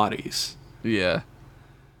cremated their bodies." Yeah.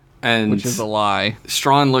 And which is a lie.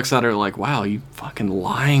 Strawn looks at her like, "Wow, you fucking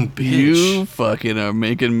lying bitch. You fucking are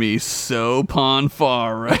making me so Pon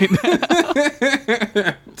farr right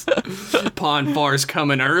now." Pon farr's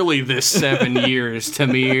coming early this 7 years,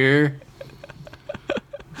 Tamir.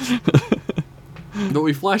 But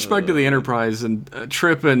we flash back to the Enterprise, and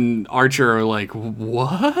Trip and Archer are like,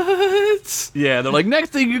 "What?" Yeah, they're like,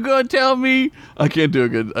 "Next thing you're gonna tell me," I can't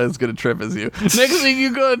do as good a Trip as you. "Next thing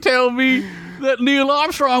you're gonna tell me that Neil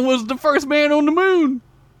Armstrong was the first man on the moon."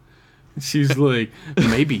 She's like,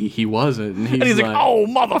 "Maybe he wasn't." And he's like, "Oh,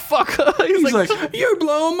 motherfucker." He's like, "You're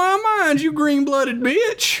blowing my mind, you green-blooded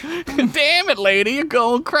bitch." "Damn it, lady, you're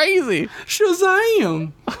going crazy."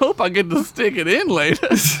 "Shazam." "I hope I get to stick it in later."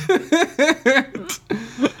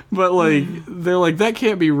 But, like, they're like, "That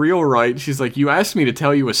can't be real, right?" She's like, "You asked me to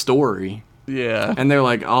tell you a story." Yeah. And they're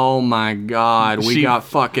like, "Oh my god, we got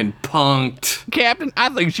fucking punked." "Captain, I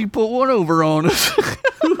think she put one over on us."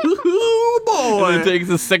 Ooh, boy. And he takes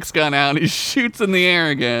the 6-gun out and he shoots in the air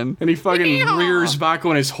again. And he fucking rears back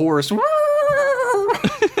on his horse.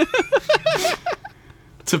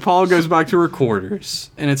 T'Pol goes back to her quarters,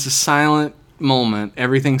 and it's a silent moment.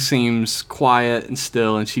 Everything seems quiet and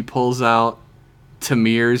still, and she pulls out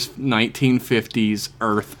Tamir's 1950s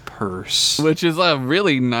Earth purse. Which is a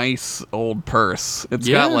really nice old purse. It's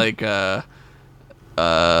got like a...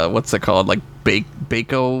 what's it called? Like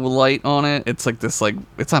Bakelite on it. It's like this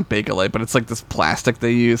it's not Bakelite, but it's like this plastic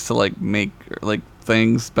they used to like make like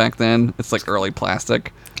things back then. It's like early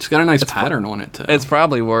plastic. It's got a nice pattern on it too. It's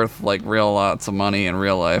probably worth like real lots of money in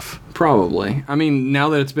real life. Probably. I mean, now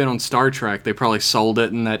that it's been on Star Trek, they probably sold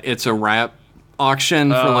it in that It's a Wrap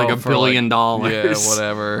auction for like $1 billion. Yeah,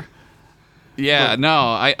 whatever. Yeah, no,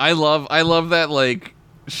 I love that like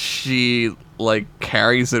she like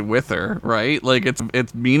carries it with her, right? Like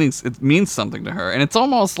it means something to her, and it's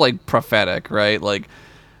almost like prophetic, right? Like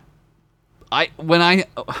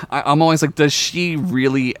I'm always like, does she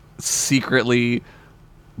really secretly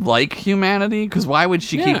like humanity? Because why would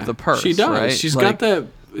she keep the purse? She does. Right?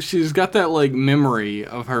 She's got that like memory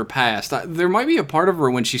of her past. There might be a part of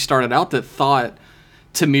her when she started out that thought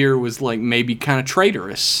Tamir was like maybe kind of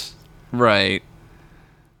traitorous, right?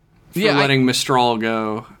 For letting Mistral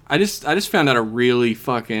go. I just found out a really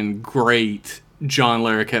fucking great John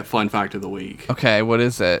Larroquette fun fact of the week. Okay, what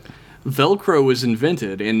is it? Velcro was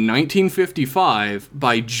invented in 1955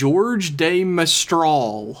 by George de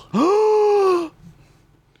Mestral.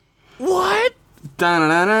 What?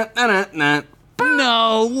 Da-na-na-na-na-na.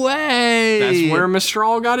 No way! That's where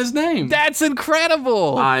Mistral got his name. That's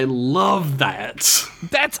incredible! I love that.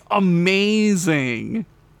 That's amazing.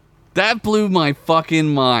 That blew my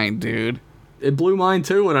fucking mind, dude. It blew mine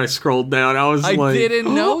too when I scrolled down. I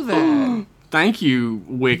didn't know that. Thank you,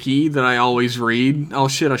 Wiki, that I always read. Oh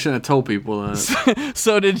shit, I shouldn't have told people that.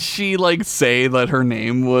 So did she like say that her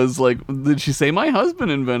name was like? Did she say my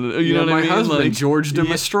husband invented it? You know what I mean? My husband, like, George de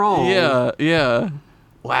Mestral. Yeah.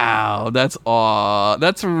 Wow, that's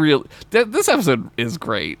That's a real. This episode is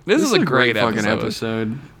great. This is a great fucking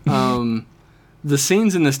episode. The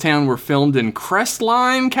scenes in this town were filmed in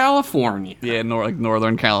Crestline, California. Yeah, like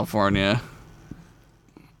Northern California.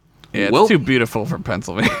 Yeah, it's too beautiful for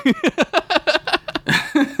Pennsylvania.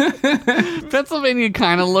 Pennsylvania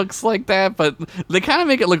kind of looks like that, but they kind of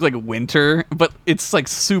make it look like winter, but it's like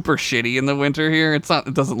super shitty in the winter here. It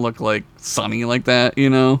doesn't look like sunny like that, you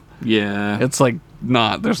know? Yeah. It's like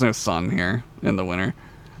there's no sun here in the winter.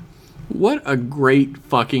 What a great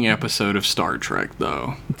fucking episode of Star Trek,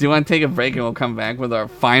 though. Do you want to take a break and we'll come back with our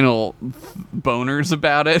final boners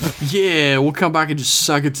about it? Yeah, we'll come back and just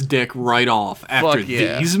suck its dick right off after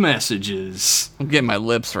these messages. I'm getting my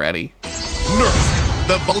lips ready. Nerf,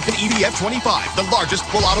 the Vulcan EDF-25, the largest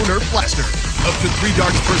full auto Nerf blaster. Up to 3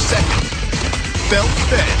 darts per second. Belt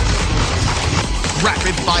fed.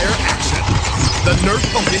 Rapid fire action. The Nerf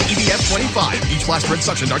Vulcan EDF-25. Each blaster and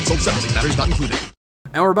suction dart sold separately. Batteries not included.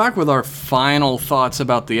 And we're back with our final thoughts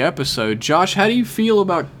about the episode. Josh, how do you feel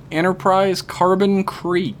about Enterprise Carbon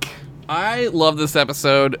Creek? I love this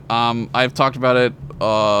episode. I've talked about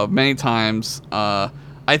it many times.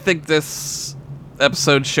 I think this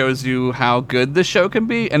episode shows you how good the show can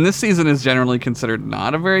be. And this season is generally considered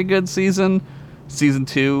not a very good season, season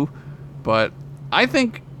 2. But I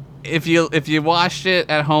think if you watched it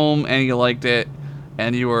at home and you liked it,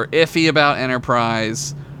 and you were iffy about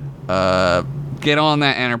Enterprise, get on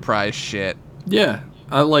that Enterprise shit. Yeah.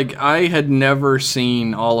 I had never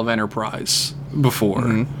seen all of Enterprise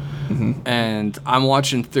before. And I'm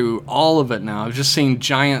watching through all of it now. I've just seen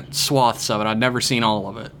giant swaths of it. I'd never seen all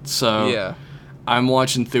of it. So Yeah. I'm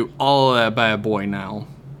watching through all of that bad boy now.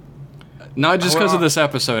 Not just because of this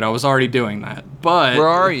episode. I was already doing that. But Where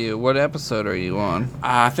are you? What episode are you on?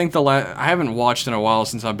 I think I haven't watched in a while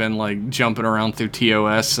since I've been like jumping around through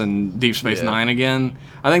TOS and Deep Space Nine again.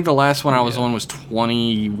 I think the last one I was on was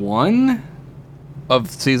 21 Of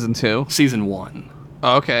season 2? season 1.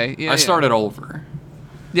 Oh, okay. Yeah. I started over.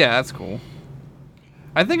 Yeah, that's cool.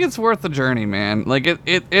 I think it's worth the journey, man. Like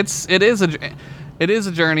it is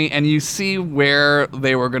a journey, and you see where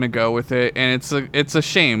they were gonna go with it, and it's a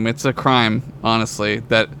shame. It's a crime, honestly,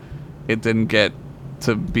 that it didn't get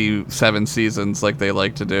to be 7 seasons like they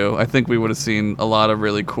like to do. I think we would have seen a lot of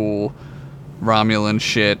really cool Romulan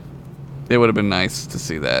shit. It would have been nice to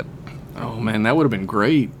see that. Oh man, that would have been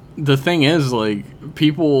great. The thing is, like,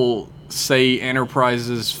 people say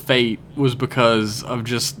Enterprise's fate was because of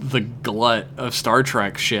just the glut of Star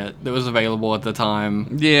Trek shit that was available at the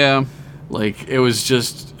time. Yeah. Like, it was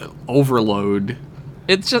just overload.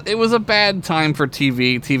 It was a bad time for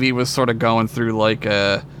TV. TV was sort of going through like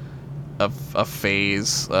a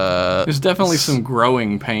phase. There's definitely some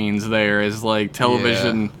growing pains there as, like,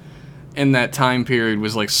 television in that time period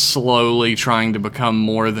was, like, slowly trying to become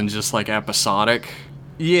more than just, like, episodic.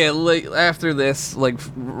 Yeah, like after this, like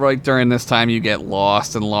right during this time, you get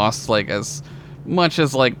Lost, and Lost, like as much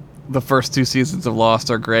as like the first 2 seasons of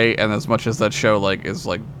Lost are great, and as much as that show like is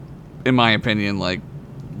like, in my opinion, like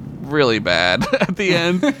really bad at the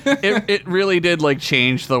end, it really did like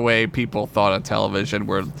change the way people thought of television,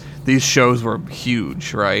 where these shows were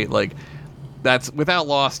huge, right? Like that's without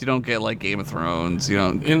Lost, you don't get like Game of Thrones, you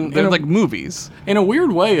know, they're like movies. In a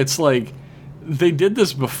weird way, it's like they did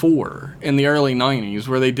this before in the early 90s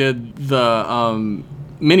where they did the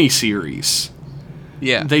miniseries.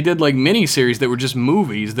 Yeah. They did like miniseries that were just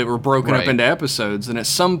movies that were broken up into episodes. And at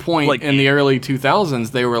some point like, in the early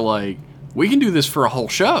 2000s, they were like, we can do this for a whole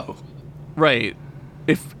show. Right.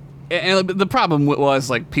 And the problem was,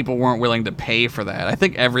 like, people weren't willing to pay for that. I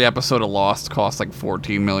think every episode of Lost cost, like,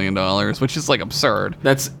 $14 million, which is, like, absurd.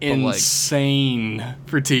 That's insane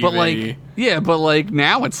for TV. But, like, yeah, but, like,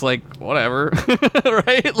 now it's, like, whatever,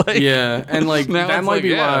 right? Like, yeah, and, like, that might like,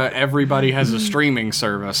 be why everybody has a streaming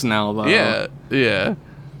service now, though. Yeah, yeah.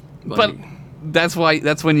 Like, but that's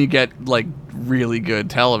when you get, like, really good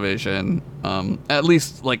television, at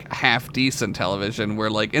least, like, half-decent television, where,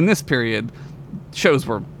 like, in this period, shows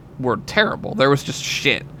were terrible. There was just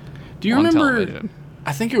shit. Do you remember? Television.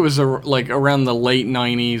 I think it was like around the late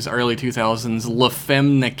 90s, early 2000s. La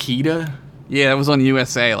Femme Nikita. Yeah, it was on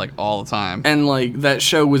USA like all the time. And like that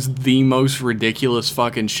show was the most ridiculous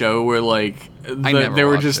fucking show where like there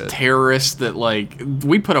were just terrorists that like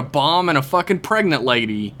we put a bomb in a fucking pregnant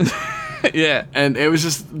lady. Yeah, and it was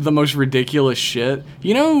just the most ridiculous shit.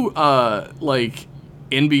 You know, like.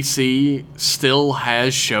 NBC still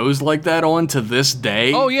has shows like that on to this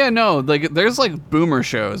day. Oh yeah, no, like there's like boomer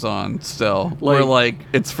shows on still, like, where like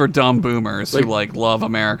it's for dumb boomers who like love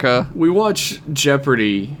America. We watch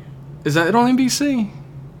Jeopardy. Is that on NBC?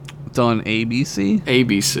 It's on ABC.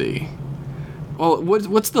 ABC. Well,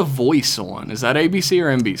 what's The Voice on? Is that ABC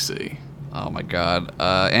or NBC? Oh my god,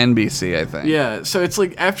 NBC, I think. Yeah, so it's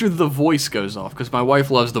like after The Voice goes off because my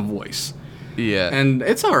wife loves The Voice. Yeah. And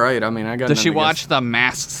it's all right. I mean, I got. Does she watch The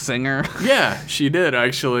Masked Singer? Yeah, she did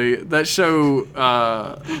actually. That show.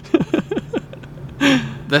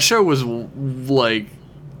 That show was like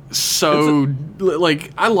so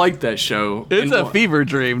like I like that show. It's a fever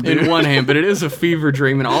dream, dude. In one hand, but it is a fever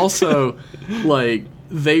dream, and also like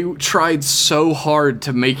they tried so hard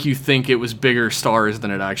to make you think it was bigger stars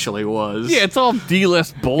than it actually was. Yeah, it's all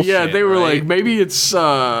D-list bullshit. Yeah, they were right? like, maybe it's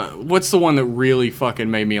what's the one that really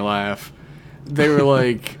fucking made me laugh? They were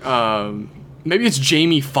like, maybe it's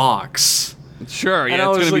Jamie Foxx. Sure, yeah, and I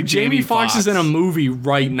was like, Jamie Foxx is in a movie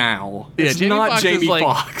right now. Yeah, it's Jamie not Foxx Jamie is like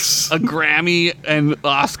Foxx. A Grammy and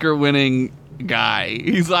Oscar-winning guy.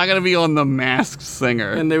 He's not gonna be on The Masked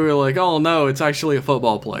Singer. And they were like, oh no, it's actually a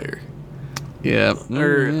football player. Yeah.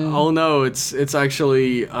 Or oh no, it's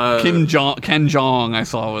actually Ken Jeong I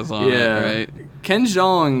saw was on it, right? Ken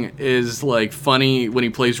Jeong is like funny when he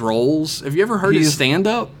plays roles. Have you ever heard his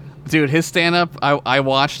stand-up? Dude, his stand-up, I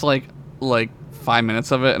watched like 5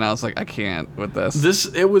 minutes of it, and I was like, I can't with this.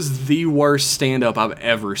 It was the worst stand-up I've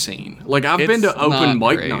ever seen. Like, I've been to open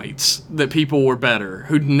mic nights that people were better,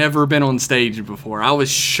 who'd never been on stage before. I was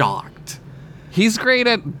shocked. He's great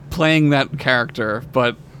at playing that character,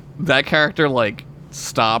 but that character, like,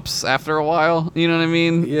 stops after a while. You know what I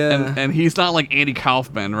mean? Yeah. And he's not like Andy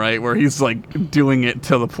Kaufman, right? Where he's like doing it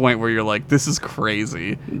to the point where you're like, this is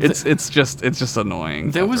crazy. It's just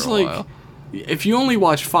annoying. There was like, while. if you only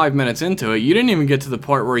watched 5 minutes into it, you didn't even get to the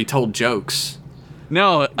part where he told jokes.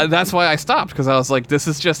 No, that's why I stopped, because I was like, this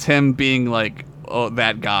is just him being like, oh,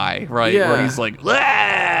 that guy, right? Yeah. Where he's like,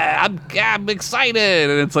 I'm excited,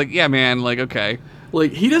 and it's like, yeah, man, like, okay.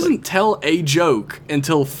 Like, he doesn't tell a joke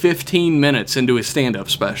until 15 minutes into his stand-up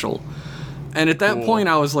special. And at that point,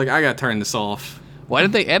 I was like, I gotta turn this off. Why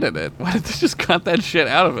did they edit it? Why did they just cut that shit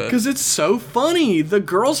out of it? Because it's so funny. The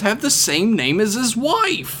girls have the same name as his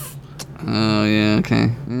wife. Oh, yeah, okay.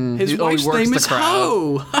 His wife's name is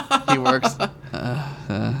Ho. He works.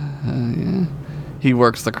 Yeah. He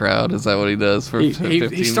works the crowd. Is that what he does for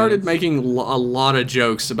 15 He started minutes? making a lot of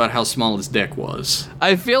jokes about how small his dick was.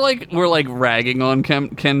 I feel like we're like ragging on Ken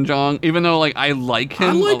Jeong, even though like I like him.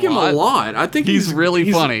 I like him a lot. I think He's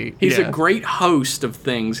really funny. He's Yeah. a great host of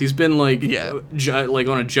things. He's been like like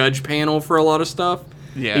on a judge panel for a lot of stuff.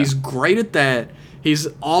 Yeah. He's great at that. He's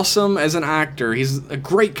awesome as an actor. He's a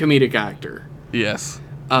great comedic actor. Yes.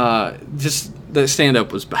 Just the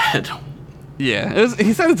stand-up was bad. Yeah.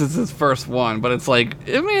 He said it's his first one, but it's like,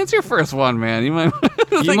 I mean, it's your first one, man. You might.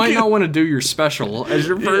 You might not want to do your special as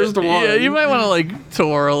your first one. Yeah, you might want to like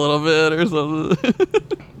tour a little bit or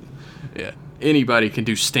something. Yeah. Anybody can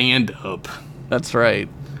do stand-up. That's right.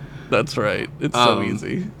 That's right. It's so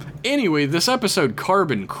easy. Anyway, this episode,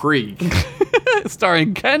 Carbon Creek,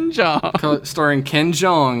 Starring Ken Jeong. starring Ken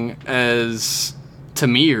Jeong as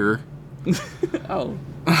Tamir. Oh.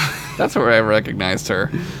 That's where I recognized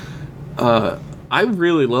her. I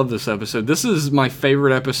really love this episode. This is my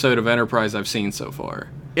favorite episode of Enterprise I've seen so far.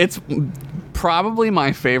 It's probably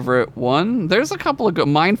my favorite one. There's a couple of good.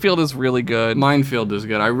 Minefield is really good. Minefield is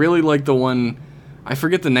good. I really like the one, I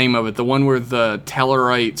forget the name of it, the one where the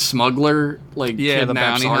Tellarite smuggler like the kidnaps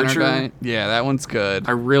bounty Archer. hunter guy. Yeah, that one's good.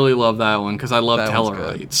 I really love that one because I love That one's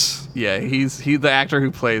good. Tellarites. Yeah, he's the actor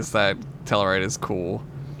who plays that Tellarite is cool.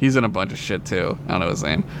 He's in a bunch of shit too. I don't know his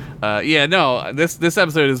name. This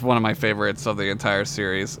episode is one of my favorites of the entire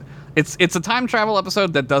series. It's a time travel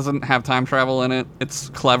episode that doesn't have time travel in it. It's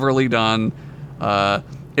cleverly done.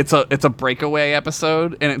 It's a breakaway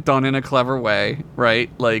episode and it's done in a clever way, right?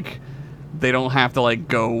 Like they don't have to like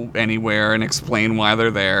go anywhere and explain why they're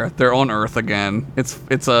there. They're on Earth again.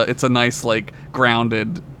 It's a nice like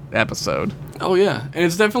grounded episode. Oh yeah, and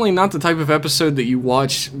it's definitely not the type of episode that you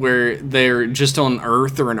watch where they're just on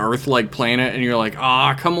Earth or an Earth-like planet, and you're like,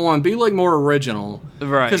 come on, be like more original,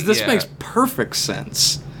 Right, Because this yeah. makes perfect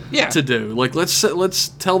sense. Yeah. To do like let's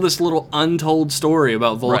tell this little untold story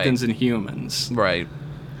about Vulcans Right. and humans. Right.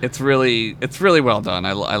 It's really well done.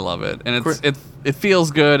 I love it, and it feels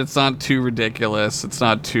good. It's not too ridiculous. It's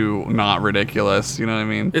not too not ridiculous. You know what I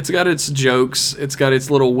mean? It's got its jokes. It's got its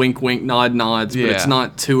little wink, wink, nod, nods, but it's Yeah.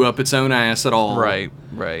 not too up its own ass at all. Right.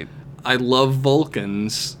 I love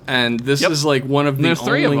Vulcans, and this Yep. is like one of the There's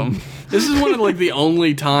only, 3 of them. This is one of like the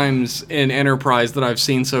only times in Enterprise that I've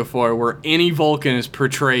seen so far where any Vulcan is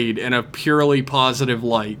portrayed in a purely positive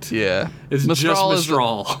light. Yeah. It's just Mistral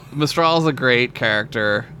Mistral. Mistral's a great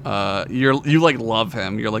character. You like love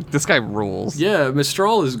him. You're like, this guy rules. Yeah,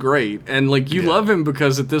 Mistral is great, and like you Yeah. love him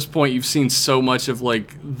because at this point you've seen so much of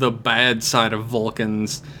like the bad side of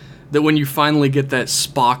Vulcans that when you finally get that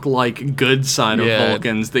Spock-like good side of Yeah.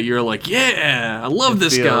 Vulcans, that you're like, yeah, I love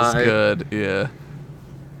this Feels guy. good. Yeah.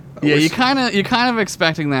 Yeah, wish- you're kind of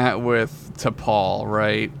expecting that with T'Pol,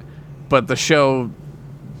 right? But the show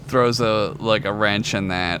throws a wrench in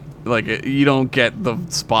that. Like you don't get the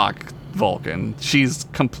Spock Vulcan. She's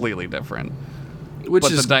completely different. Which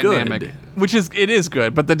But is the dynamic, good. it is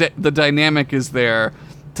good, but the dynamic is there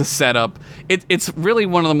to set up. It's really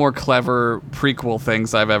one of the more clever prequel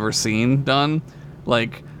things I've ever seen done,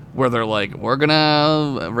 like where they're like, we're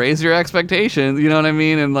gonna raise your expectations, you know what I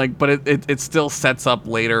mean? And like, but it still sets up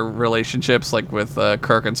later relationships, like with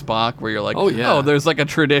Kirk and Spock, where you're like, Oh, yeah. there's like a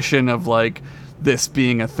tradition of like this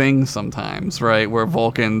being a thing sometimes, right? Where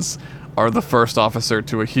Vulcans are the first officer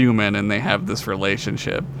to a human, and they have this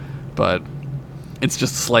relationship, but it's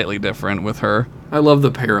just slightly different with her. I love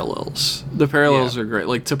the parallels. The parallels Yeah. are great.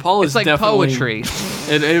 Like T'Pol is It's like definitely poetry.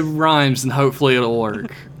 It rhymes and hopefully it'll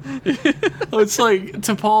work. It's like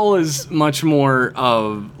T'Pol is much more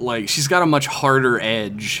of like she's got a much harder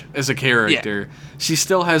edge as a character. She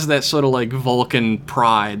still has that sort of like Vulcan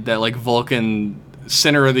pride, that like Vulcan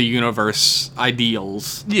center of the universe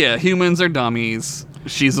ideals. Yeah, humans are dummies.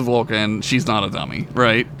 She's a Vulcan. She's not a dummy,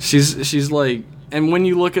 right? She's like, and when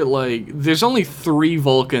you look at like, there's only 3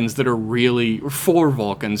 Vulcans that are really, or 4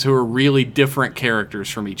 Vulcans who are really different characters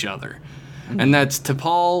from each other. And that's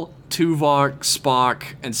T'Pol, Tuvok, Spock,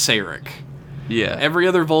 and Sarek. Yeah. Every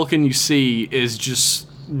other Vulcan you see is just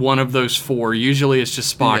one of those four. Usually it's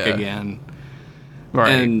just Spock Yeah. again.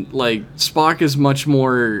 Right. And, like, Spock is much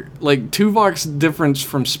more... Like, Tuvok's difference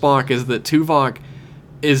from Spock is that Tuvok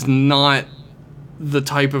is not the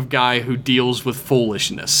type of guy who deals with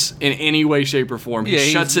foolishness in any way, shape, or form. He Yeah,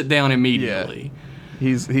 shuts it down immediately.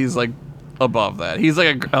 He's like above that. He's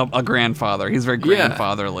like a grandfather. He's very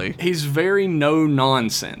grandfatherly. He's very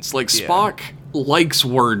no-nonsense. Like, Yeah. Spock likes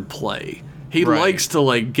wordplay. He Right. likes to,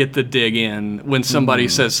 like, get the dig in when somebody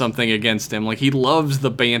says something against him. Like, he loves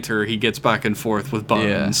the banter he gets back and forth with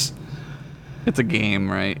Bones. It's a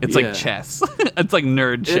game, right? It's Yeah. like chess. It's like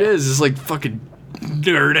nerd chess. It is. It's like fucking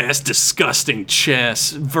nerd-ass, disgusting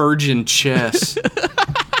chess. Virgin chess.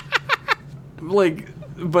 Like,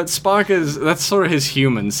 but Spock is... That's sort of his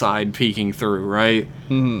human side peeking through, right?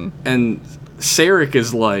 Mm-hmm. And Sarek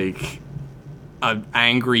is like an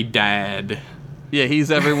angry dad. Yeah,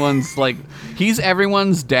 he's everyone's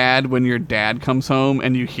dad when your dad comes home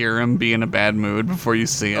and you hear him be in a bad mood before you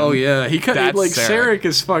see him. Oh yeah, That's like Sarek. Sarek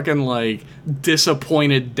is fucking like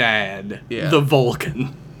disappointed dad, Yeah. the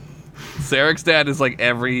Vulcan. Sarek's dad is like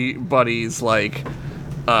everybody's like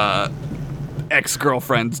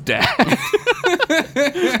ex-girlfriend's dad.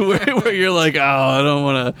 where you're like,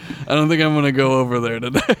 oh, I don't think I'm gonna go over there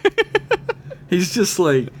today. He's just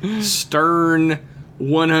like stern,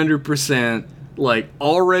 100%, like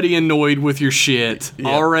already annoyed with your shit,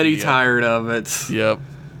 already tired of it. Yep.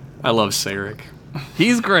 I love Sarek.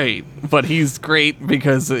 He's great, but he's great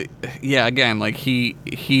because, again, like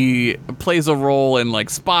he plays a role in like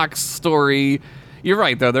Spock's story. You're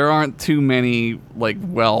right, though. There aren't too many like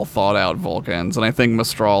well thought out Vulcans, and I think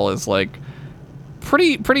Mistral is like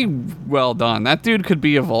pretty well done. That dude could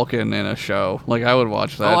be a Vulcan in a show. Like, I would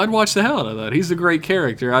watch that. Oh, I'd watch the hell out of that. He's a great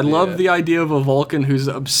character. I love the idea of a Vulcan who's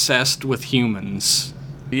obsessed with humans.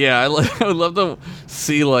 Yeah, I would love to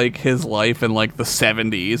see like his life in like the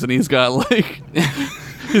 70s, and he's got like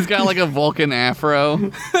a Vulcan afro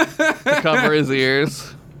to cover his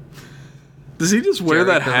ears. Does he just wear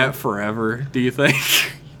that Jericho. hat forever, do you think?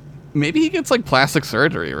 Maybe he gets like plastic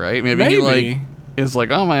surgery, right? Maybe he like is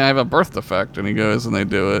like, oh my, I have a birth defect, and he goes and they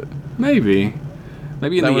do it. Maybe in That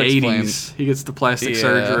the would 80s explain- he gets the plastic Yeah.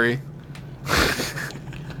 surgery.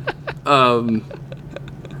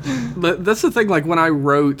 But that's the thing, like when I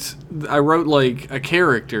wrote like a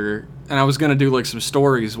character and I was gonna do like some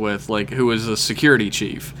stories with like who was a security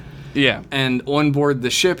chief. Yeah. And on board the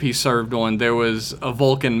ship he served on, there was a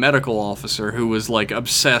Vulcan medical officer who was like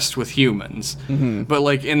obsessed with humans. Mm-hmm. But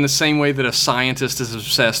like in the same way that a scientist is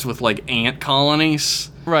obsessed with like ant colonies.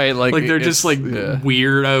 Right, like Like they're just like yeah.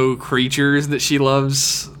 weirdo creatures that she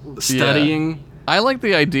loves studying. I like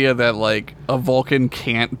the idea that like a Vulcan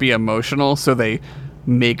can't be emotional, so they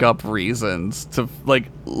make up reasons to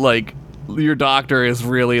like your doctor is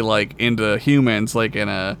really like into humans, like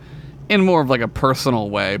in more of like a personal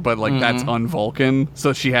way, but like that's un-Vulcan,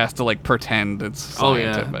 so she has to like pretend it's Oh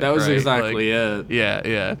scientific. yeah, that was right? exactly Like, it.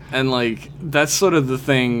 Yeah. And like that's sort of the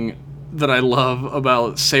thing that I love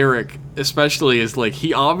about Sarek, especially, is like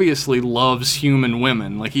he obviously loves human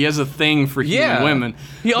women. Like he has a thing for human women.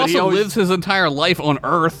 He but also always- lives his entire life on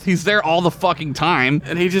Earth. He's there all the fucking time.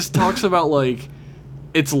 and he just talks about like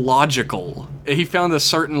it's logical. He found a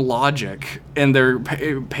certain logic in their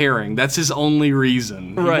pairing. That's his only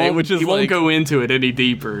reason. Right, He won't, which is he won't like- go into it any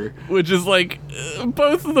deeper. Which is like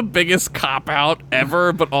both the biggest cop out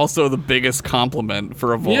ever, but also the biggest compliment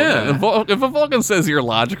for a Vulcan. Yeah. If a Vulcan says you're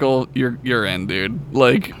logical, you're in, dude.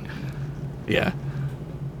 Like, yeah.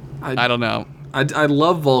 I don't know. I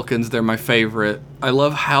love Vulcans. They're my favorite. I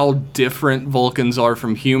love how different Vulcans are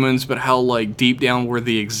from humans, but how like deep down we're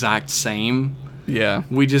the exact same. Yeah.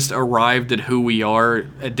 We just arrived at who we are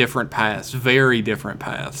at different paths, very different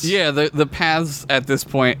paths. Yeah, the paths at this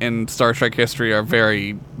point in Star Trek history are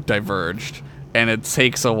very diverged, and it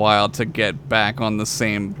takes a while to get back on the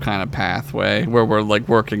same kind of pathway where we're like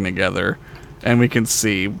working together, and we can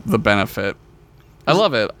see the benefit. I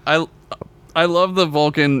love it. I love the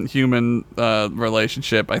Vulcan-human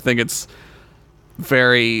relationship. I think it's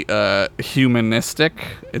very humanistic.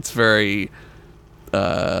 It's very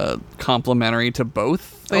complementary to both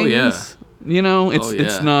things. Oh, yeah. You know, it's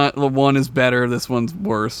yeah. not the one is better, this one's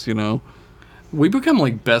worse, you know. We become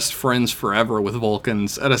like best friends forever with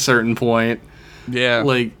Vulcans at a certain point. Yeah.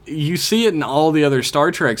 Like, you see it in all the other Star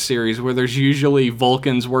Trek series where there's usually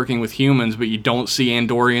Vulcans working with humans, but you don't see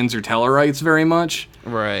Andorians or Tellarites very much.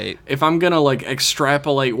 right. If I'm gonna, like,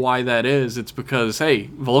 extrapolate why that is, it's because, hey,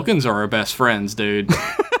 Vulcans are our best friends, dude.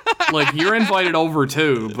 Like, you're invited over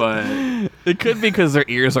too, but It could be because their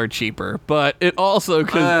ears are cheaper, but it also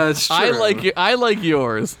because it's I true. like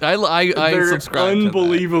yours. I they're subscribe to that.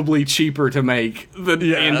 unbelievably cheaper to make than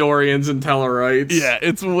Andorians and Tellarites. Yeah,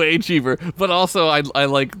 it's way cheaper. But also, I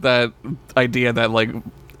like that idea that, like,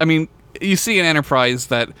 I mean, you see in Enterprise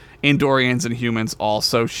that Andorians and humans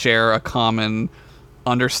also share a common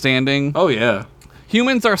understanding. Oh yeah.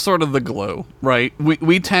 Humans are sort of the glue, right?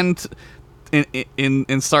 We tend to,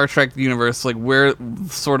 in Star Trek universe, like, we're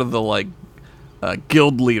sort of the, like,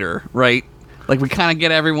 guild leader, right? Like, we kind of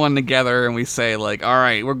get everyone together and we say, like, all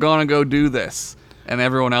right, we're gonna go do this. And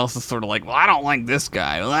everyone else is sort of like, well, I don't like this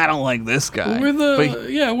guy. Well, I don't like this guy. We're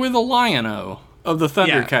the Lion-O of the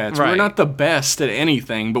Thundercats. right. We're not the best at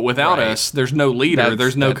anything, but without Right. us, there's no leader.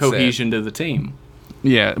 There's no that's cohesion to the team.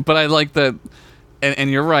 Yeah, but I like that, and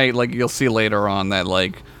you're right. Like, you'll see later on that,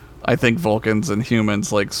 like, I think Vulcans and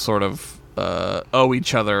humans, like, sort of owe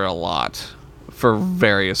each other a lot for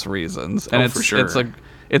various reasons, and for sure.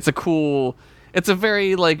 It's a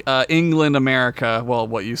very, like, England America. Well,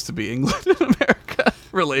 what used to be England and America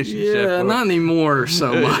relationship. Yeah, where- not anymore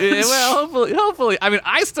so much. Yeah, well, hopefully. I mean,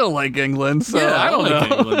 I still like England, so Yeah, I don't like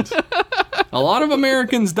know. England. A lot of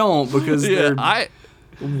Americans don't because Yeah, they're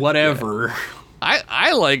whatever.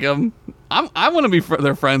 I like them. I want to be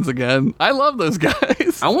their friends again. I love those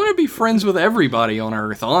guys. I want to be friends with everybody on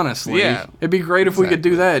Earth, honestly. Yeah. It'd be great if we could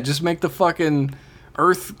do Exactly. that. Just make the fucking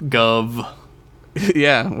Earth gov.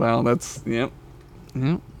 Yeah, well, that's yep.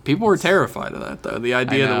 People were terrified of that, though. The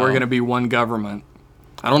idea that we're know. going to be one government.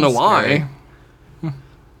 I don't know That's why. scary.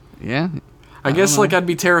 Yeah. I guess, like, I'd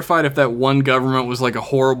be terrified if that one government was, like, a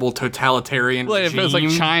horrible totalitarian Well, if regime. it was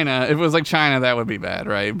like China, that would be bad,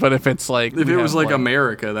 right? But if it's like If we it was, have, like,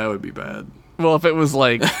 America, that would be bad. well, if it was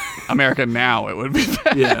like America now, it would be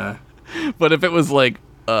bad. Yeah. But if it was like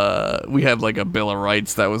we had like a Bill of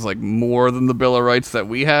Rights that was like more than the Bill of Rights that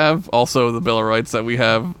we have, also the Bill of Rights that we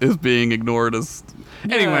have is being ignored as.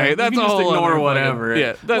 Anyway, Yeah, that's you a can just whole ignore other whatever. fucking-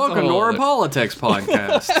 Yeah, that's Welcome a to whole our other- politics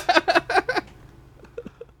podcast.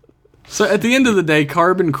 So at the end of the day,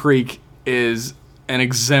 Carbon Creek is an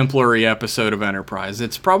exemplary episode of Enterprise.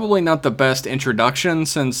 It's probably not the best introduction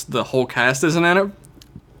since the whole cast isn't in it.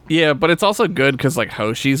 Yeah, but it's also good because like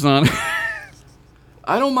Hoshi's on.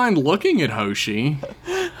 I don't mind looking at Hoshi.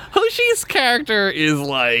 Hoshi's character is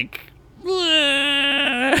like.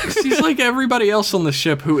 She's like everybody else on the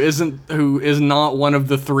ship who is not one of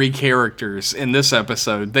the three characters in this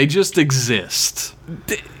episode. They just exist.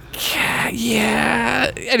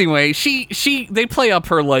 Yeah. Anyway, they play up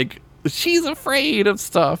her like she's afraid of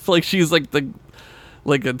stuff. Like she's like a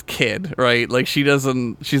kid, right? Like she's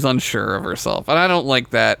unsure of herself. And I don't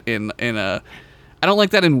like that I don't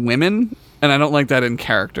like that in women, and I don't like that in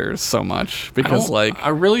characters so much because I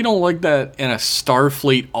really don't like that in a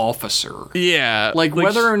Starfleet officer. yeah, Like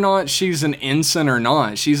whether or not she's an ensign or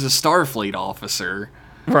not, she's a Starfleet officer.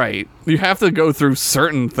 right. You have to go through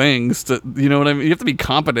certain things to, you know what I mean? You have to be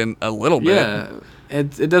competent a little bit. Yeah,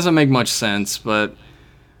 it doesn't make much sense, but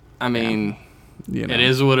I mean, You know? it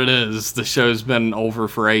is what it is. The show's been over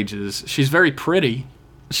for ages. She's very pretty.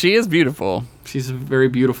 She is beautiful. She's a very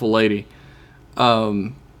beautiful lady.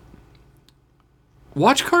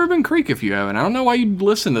 Watch Carbon Creek if you haven't. I don't know why you'd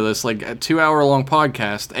listen to this, like a 2-hour-long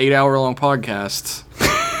podcast, 8-hour-long podcasts.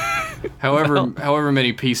 However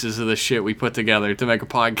many pieces of this shit we put together to make a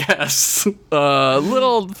podcast.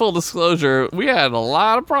 Little full disclosure, we had a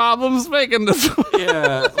lot of problems making this one.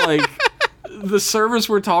 Yeah, like the servers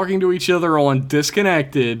we're talking to each other on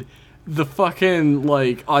disconnected. The fucking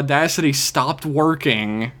like Audacity stopped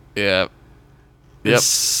working. Yeah. It Yep.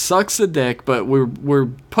 sucks a dick, but we're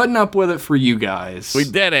putting up with it for you guys. We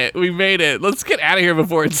did it. We made it. Let's get out of here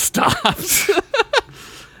before it stops.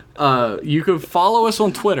 You can follow us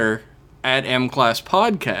on Twitter at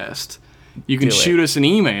mclasspodcast. You can Do it. shoot us an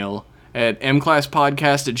email at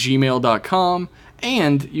mclasspodcast@gmail.com,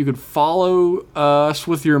 and you could follow us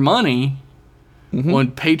with your money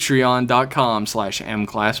on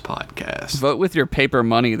patreon.com/mclasspodcast. Vote with your paper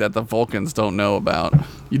money that the Vulcans don't know about.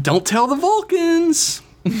 You don't tell the Vulcans.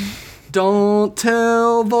 Don't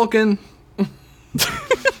tell Vulcan.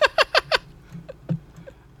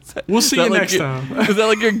 We'll see you next time. Is that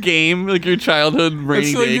like your game? Like your childhood rainy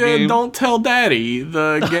It's like, day game? Don't tell Daddy,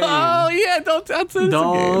 the game. Oh, yeah. That's a game.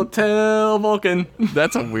 Don't tell Vulcan.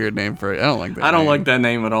 That's a weird name for it. I don't like that I don't name. like that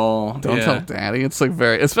name at all. Don't Yeah. tell Daddy. It's like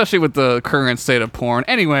very, especially with the current state of porn.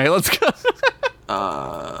 Anyway, let's go.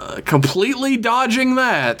 Completely dodging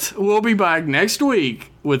that. We'll be back next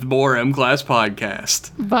week with more M-Class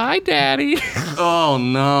Podcast. Bye, Daddy. Oh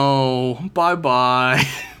no. Bye-bye.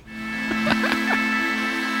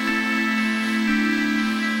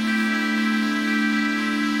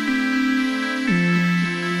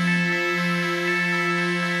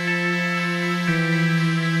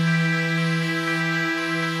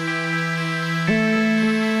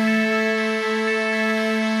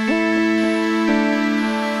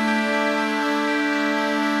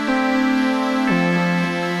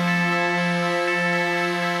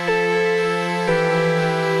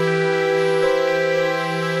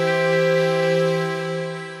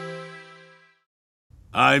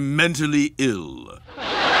 I'm mentally ill.